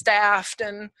understaffed,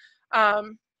 and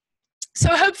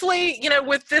so hopefully, you know,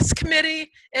 with this committee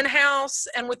in-house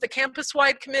and with the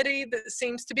campus-wide committee that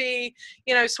seems to be,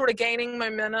 you know, sort of gaining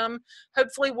momentum,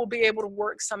 hopefully we'll be able to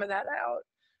work some of that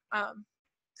out.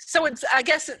 So it's, I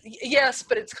guess, yes,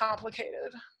 but it's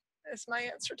complicated, is my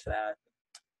answer to that.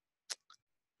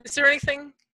 Is there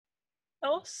anything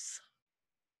else?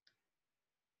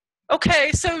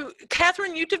 Okay, so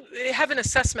Catherine, you have an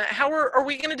assessment. How are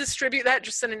we going to distribute that?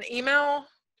 Just in an email?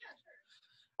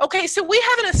 Okay, so we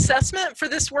have an assessment for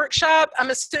this workshop.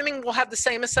 I'm assuming we'll have the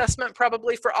same assessment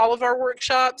probably for all of our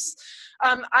workshops.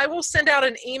 I will send out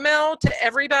an email to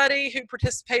everybody who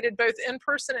participated both in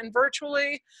person and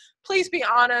virtually. Please be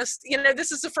honest. You know,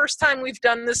 this is the first time we've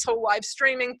done this whole live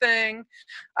streaming thing.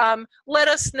 Let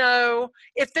us know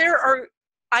if there are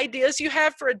ideas you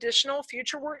have for additional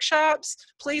future workshops.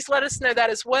 Please let us know that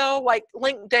as well. Like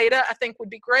linked data, I think would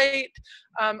be great.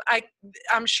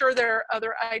 I'm sure there are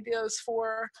other ideas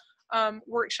for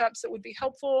workshops that would be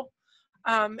helpful,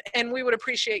 and we would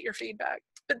appreciate your feedback.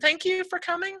 But thank you for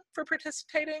coming, for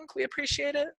participating. We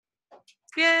appreciate it.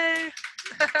 Yay.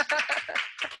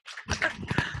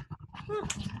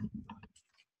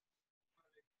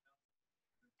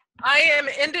 I am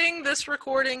ending this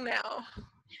recording now.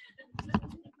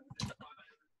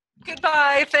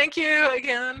 Goodbye. Thank you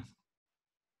again.